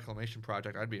a reclamation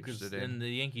project I'd be interested in. In the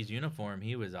Yankees uniform,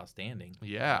 he was outstanding.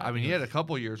 Yeah, I mean, think he it had a was-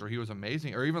 couple years where he was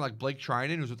amazing, or even like Blake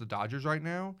Trinan, who's with the Dodgers right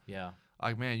now. Yeah.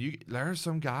 Like man, there are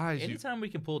some guys. Anytime we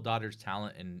can pull Dodgers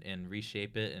talent and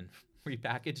reshape it and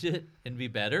repackage it and be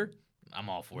better, I'm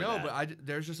all for No, that. but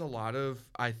there's just a lot of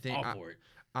I think all for it.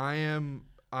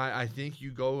 I think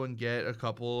you go and get a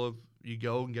couple of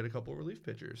relief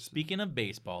pitchers. Speaking of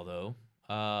baseball, though,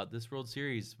 this World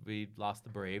Series we lost the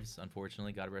Braves.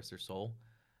 Unfortunately, God rest their soul.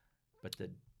 But the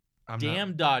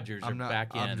Dodgers are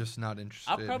back in. I'm just not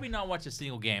interested. I'll probably not watch a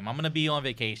single game. I'm gonna be on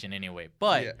vacation anyway,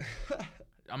 but Yeah.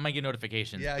 I'm gonna get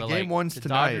notifications. Yeah, but game one's the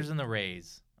tonight. Dodgers and the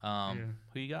Rays.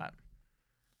 Who you got?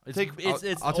 It's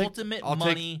I'll take- ultimate I'll take-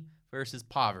 money versus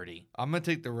poverty. I'm gonna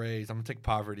take the Rays. I'm gonna take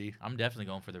poverty. I'm definitely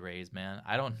going for the Rays, man.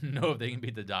 I don't know if they can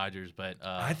beat the Dodgers, but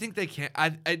I think they can.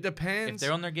 It depends. if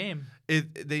they're on their game.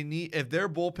 If their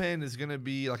bullpen is gonna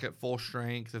be like at full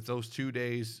strength, if those 2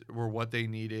 days were what they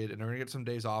needed, and they're gonna get some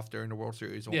days off during the World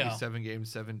Series, it won't be 7 games,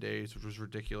 7 days, which was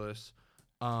ridiculous.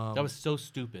 That was so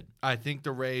stupid. I think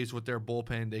the Rays with their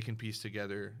bullpen they can piece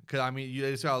together because I mean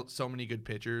they just got so many good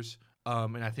pitchers.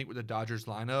 And I think with the Dodgers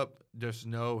lineup, there's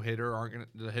no hitters aren't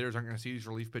gonna see these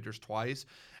relief pitchers twice.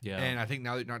 Yeah. And I think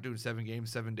now that you're not doing 7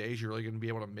 games, 7 days, you're really gonna be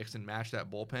able to mix and match that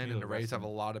bullpen. Yeah, And the Rays have a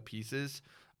wrestling. lot of pieces.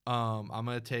 I'm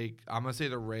gonna say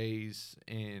the Rays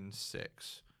in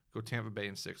 6. Go Tampa Bay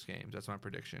in 6 games. That's my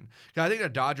prediction. 'Cause I think the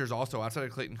Dodgers also outside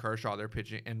of Clayton Kershaw, their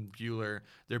pitching and Bueller,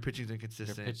 their pitching's Their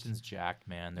inconsistent. pitching's jacked,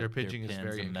 man. Their pitching is pin's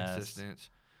very a mess. inconsistent.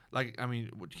 Like, I mean,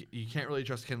 you can't really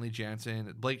trust Kenley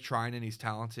Jansen. Blake Trinan, he's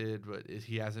talented, but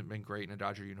he hasn't been great in a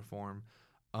Dodger uniform.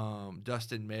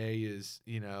 Dustin May is,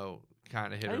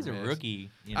 kind of hit or He's miss. a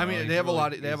rookie. I mean, he's they have a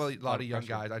lot really- of he's lot of young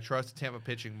pressure. guys. I trust Tampa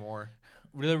pitching more.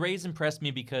 The Rays impressed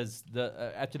me because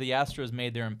after the Astros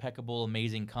made their impeccable,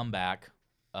 amazing comeback,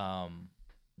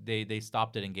 they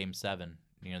stopped it in Game 7.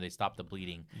 They stopped the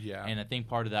bleeding. Yeah. And I think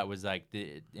part of that was like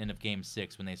the end of Game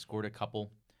 6 when they scored a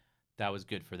couple. That was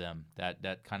good for them.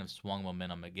 That kind of swung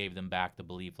momentum. It gave them back the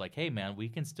belief, like, hey man, we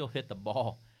can still hit the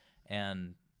ball,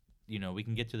 and we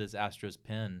can get to this Astros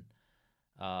pin.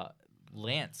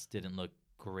 Lance didn't look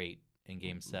great in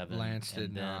Game 7. Lance did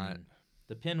and then not.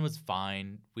 The pin was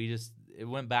fine. It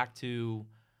went back to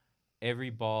every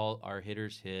ball our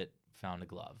hitters hit found a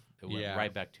glove. It went Yeah.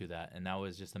 right back to that, and that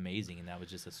was just amazing. And that was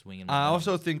just a swing. I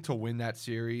also think to win that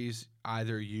series,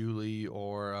 either Yuli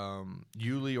or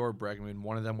Bregman,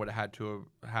 one of them would have had to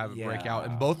have a breakout,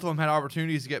 and both of them had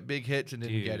opportunities to get big hits and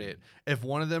didn't get Dude. it. If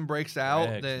one of them breaks out,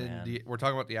 Bregs, then man. we're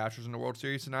talking about the Astros in the World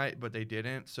Series tonight, but they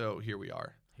didn't. So here we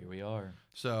are. Here we are.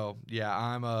 So yeah,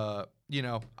 I'm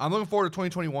looking forward to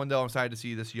 2021 though. I'm excited to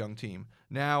see this young team.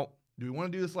 Now, do we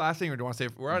want to do this last thing, or do we want to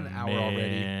say we're at an hour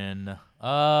already? Man.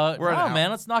 We're at an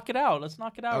man, let's knock it out. Let's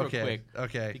knock it out Okay. real quick.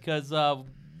 Okay. Because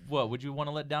what would you want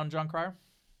to let down John Cryer?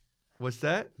 What's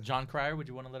that? John Cryer, would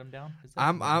you want to let him down? Is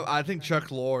that- I think Chuck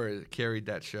Lorre carried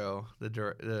that show.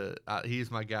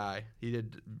 He's my guy. He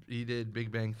did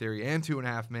Big Bang Theory and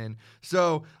 2.5 Men.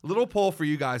 So little poll for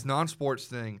you guys, non-sports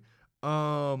thing.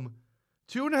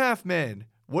 2.5 Men.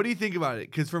 What do you think about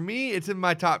it? Because for me, it's in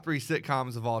my top 3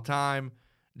 sitcoms of all time.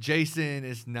 Jason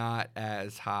is not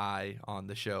as high on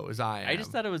the show as I am. I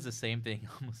just thought it was the same thing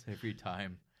almost every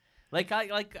time. Like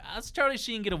us Charlie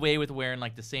Sheen get away with wearing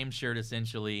like the same shirt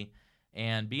essentially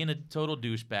and being a total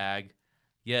douchebag,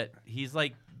 yet he's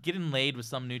like getting laid with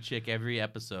some new chick every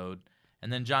episode.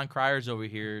 And then John Cryer's over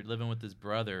here living with his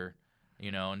brother,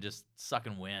 and just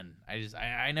sucking wind.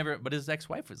 I never, but his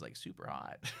ex-wife was like super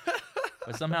hot.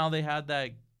 But somehow they had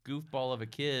that goofball of a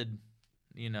kid,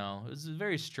 it was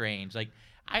very strange. Like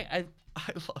I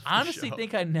love the honestly show.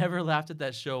 think I never laughed at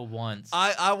that show once.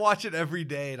 I watch it every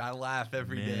day and I laugh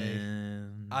every day.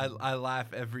 Man. I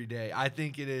laugh every day. I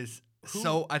think it is Who-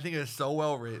 so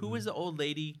well written. Who was the old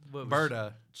lady? What was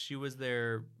Berta, She was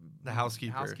their the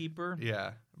housekeeper. Housekeeper.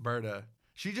 Yeah, Berta.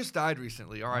 She just died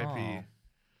recently. R.I.P. Oh,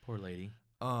 poor lady.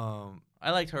 Um,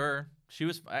 I liked her. She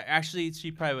was actually.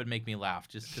 She probably would make me laugh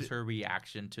just because her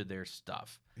reaction to their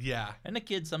stuff. yeah, And the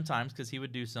kid sometimes because he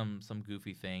would do some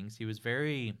goofy things. He was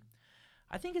very.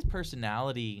 I think his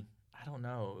personality. I don't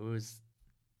know.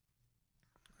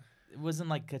 It wasn't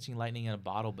like catching lightning in a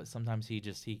bottle, but sometimes he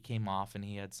came off and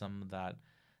he had some of that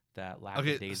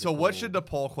okay. So what should the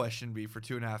poll question be for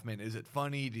 2.5 Men? Is it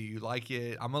funny? Do you like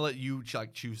it? I'm gonna let you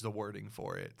choose the wording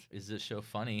for it. Is this show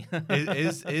funny?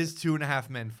 is 2.5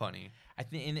 Men funny? I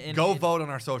think and Go vote on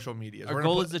our social media. Our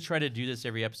goal is to try to do this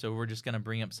every episode. We're just gonna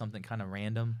bring up something kind of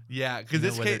random. yeah,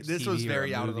 because whether it's this was TV or a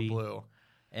very out of the movie. blue.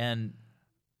 And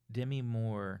Demi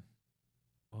Moore.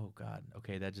 Oh God.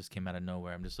 Okay, that just came out of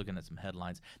nowhere. I'm just looking at some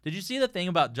headlines. Did you see the thing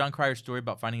about John Cryer's story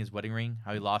about finding his wedding ring?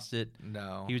 How he lost it?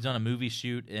 No. He was on a movie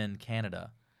shoot in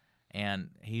Canada, and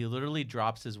he literally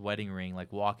drops his wedding ring,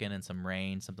 like walking in some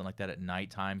rain, something like that at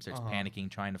nighttime, starts panicking,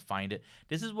 trying to find it.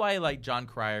 This is why I like John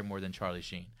Cryer more than Charlie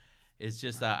Sheen. It's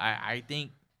just that I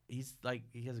think he's like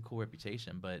he has a cool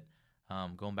reputation, but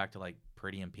going back to like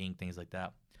Pretty in Pink, things like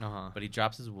that. But he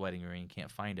drops his wedding ring, can't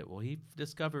find it. Well, he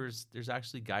discovers there's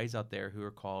actually guys out there who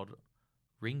are called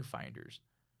ring finders,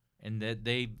 and that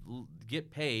they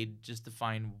get paid just to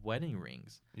find wedding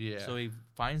rings. Yeah. So he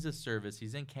finds this service.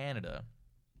 He's in Canada,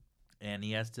 and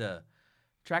he has to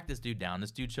track this dude down.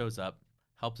 This dude shows up,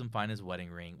 helps him find his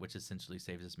wedding ring, which essentially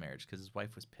saves his marriage because his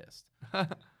wife was pissed.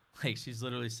 Like, she's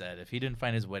literally said, if he didn't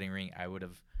find his wedding ring, I would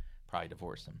have probably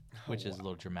divorced him, which is a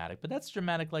little dramatic. But that's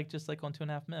dramatic, like just like on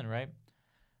 2.5 Men, right?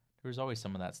 There's always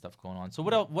some of that stuff going on. So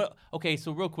what else? Okay,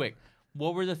 so real quick,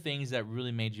 what were the things that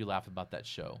really made you laugh about that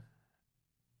show?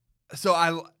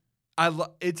 So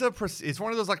it's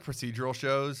one of those like procedural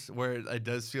shows where it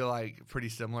does feel like pretty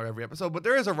similar every episode, but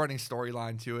there is a running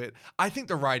storyline to it. I think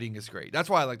the writing is great. That's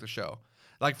why I like the show.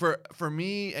 Like for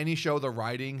me, any show, the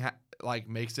writing like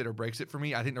makes it or breaks it for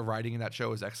me. I think the writing in that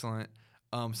show is excellent.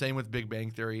 Same with Big Bang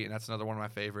Theory, and that's another one of my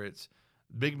favorites.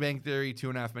 Big Bang Theory,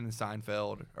 2.5 Men, and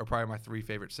Seinfeld are probably my 3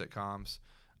 favorite sitcoms.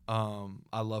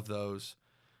 I love those.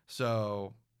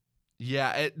 So,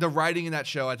 yeah, the writing in that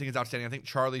show I think is outstanding. I think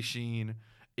Charlie Sheen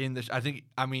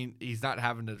he's not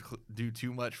having to do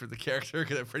too much for the character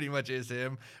because it pretty much is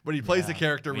him, but he plays the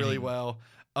character really well.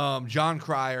 John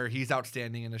Cryer, he's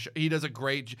outstanding in the show.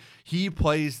 He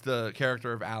plays the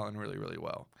character of Alan really, really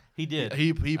well. He did.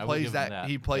 He plays that.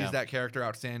 He plays that character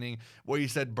outstanding. What you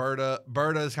said, Berta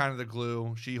is kind of the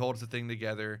glue. She holds the thing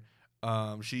together.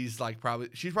 She's probably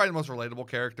the most relatable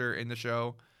character in the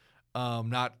show.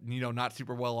 Not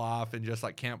super well off and just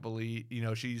like can't believe,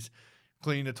 she's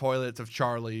cleaning the toilets of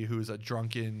Charlie, who's a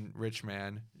drunken rich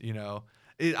man.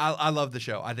 I love the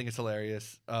show. I think it's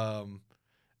hilarious.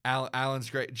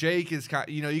 Alan's great. Jake is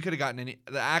you could have gotten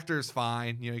the actor's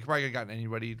fine. You probably could have gotten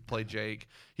anybody to play Jake.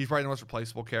 He's probably the most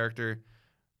replaceable character.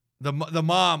 The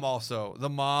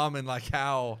mom and like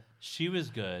how she was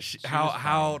good.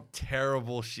 How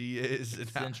terrible she is.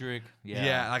 Eccentric.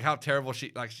 Yeah, like how terrible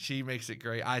she makes it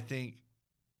great. I think,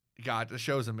 God, the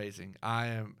show's amazing.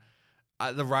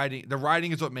 The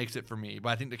writing is what makes it for me, but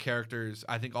I think the characters,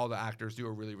 all the actors do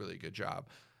a really, really good job.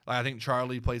 Like, I think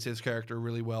Charlie plays his character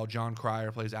really well. John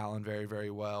Cryer plays Alan very, very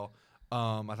well.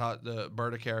 I thought the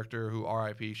Berta character, who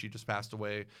R.I.P., she just passed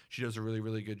away, she does a really,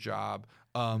 really good job.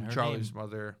 Charlie's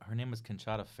mother. Her name was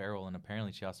Conchata Ferrell, and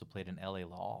apparently she also played in L.A.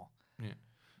 Law. Yeah.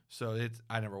 So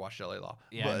I never watched L.A. Law.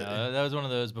 Yeah, no, that was one of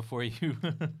those before you.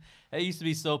 It used to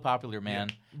be so popular,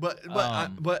 man. Yeah.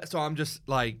 But so I'm just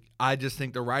like, I just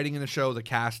think the writing in the show, the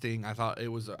casting, I thought it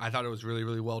was really,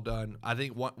 really well done. I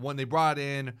think when they brought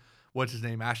in, what's his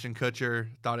name, Ashton Kutcher,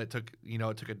 thought it took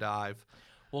a dive.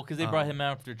 Well, because they brought him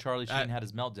out after Charlie Sheen had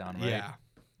his meltdown, right?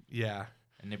 Yeah.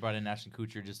 And they brought in Ashton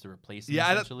Kutcher just to replace him,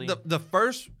 yeah, essentially. The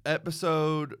first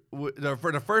episode,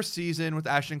 for the first season with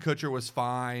Ashton Kutcher was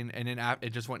fine, and then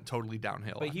it just went totally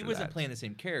downhill. But he wasn't playing the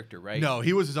same character, right? No,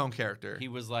 he was his own character. He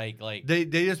was like they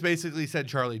just basically said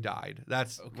Charlie died.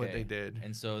 That's what they did.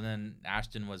 And so then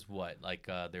Ashton was what, like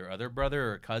their other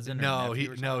brother or cousin? No,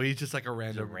 he's just like a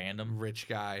random rich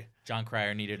guy. John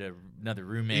Cryer needed another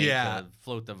roommate to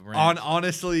float the rent.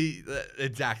 Honestly,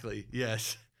 exactly.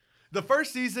 Yes. The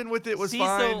first season with it was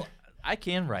fine. So I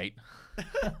can write.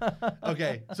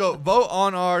 Okay, so vote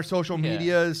on our social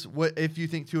medias if you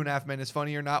think 2.5 Men is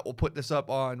funny or not. We'll put this up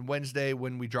on Wednesday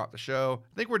when we drop the show.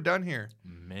 I think we're done here.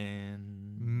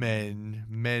 Men.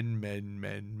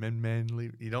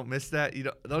 You don't miss that?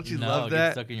 Don't you love that? It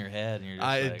gets stuck in your head. And you're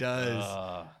just it does.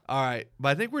 All right, but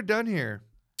I think we're done here.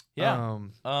 Yeah.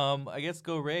 I guess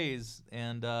go Rays,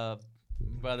 and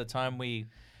by the time we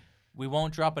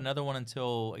won't drop another one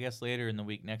until I guess later in the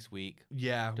week next week.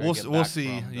 Yeah, we'll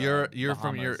see. You're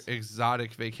from your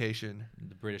exotic vacation,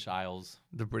 the British Isles,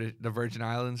 the Virgin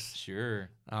Islands. Sure.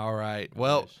 All right.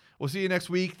 Well, we'll see you next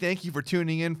week. Thank you for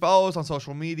tuning in. Follow us on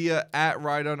social media at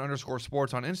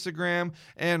 @RideOn_sports on Instagram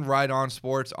and RideOn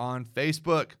Sports on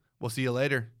Facebook. We'll see you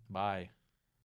later. Bye.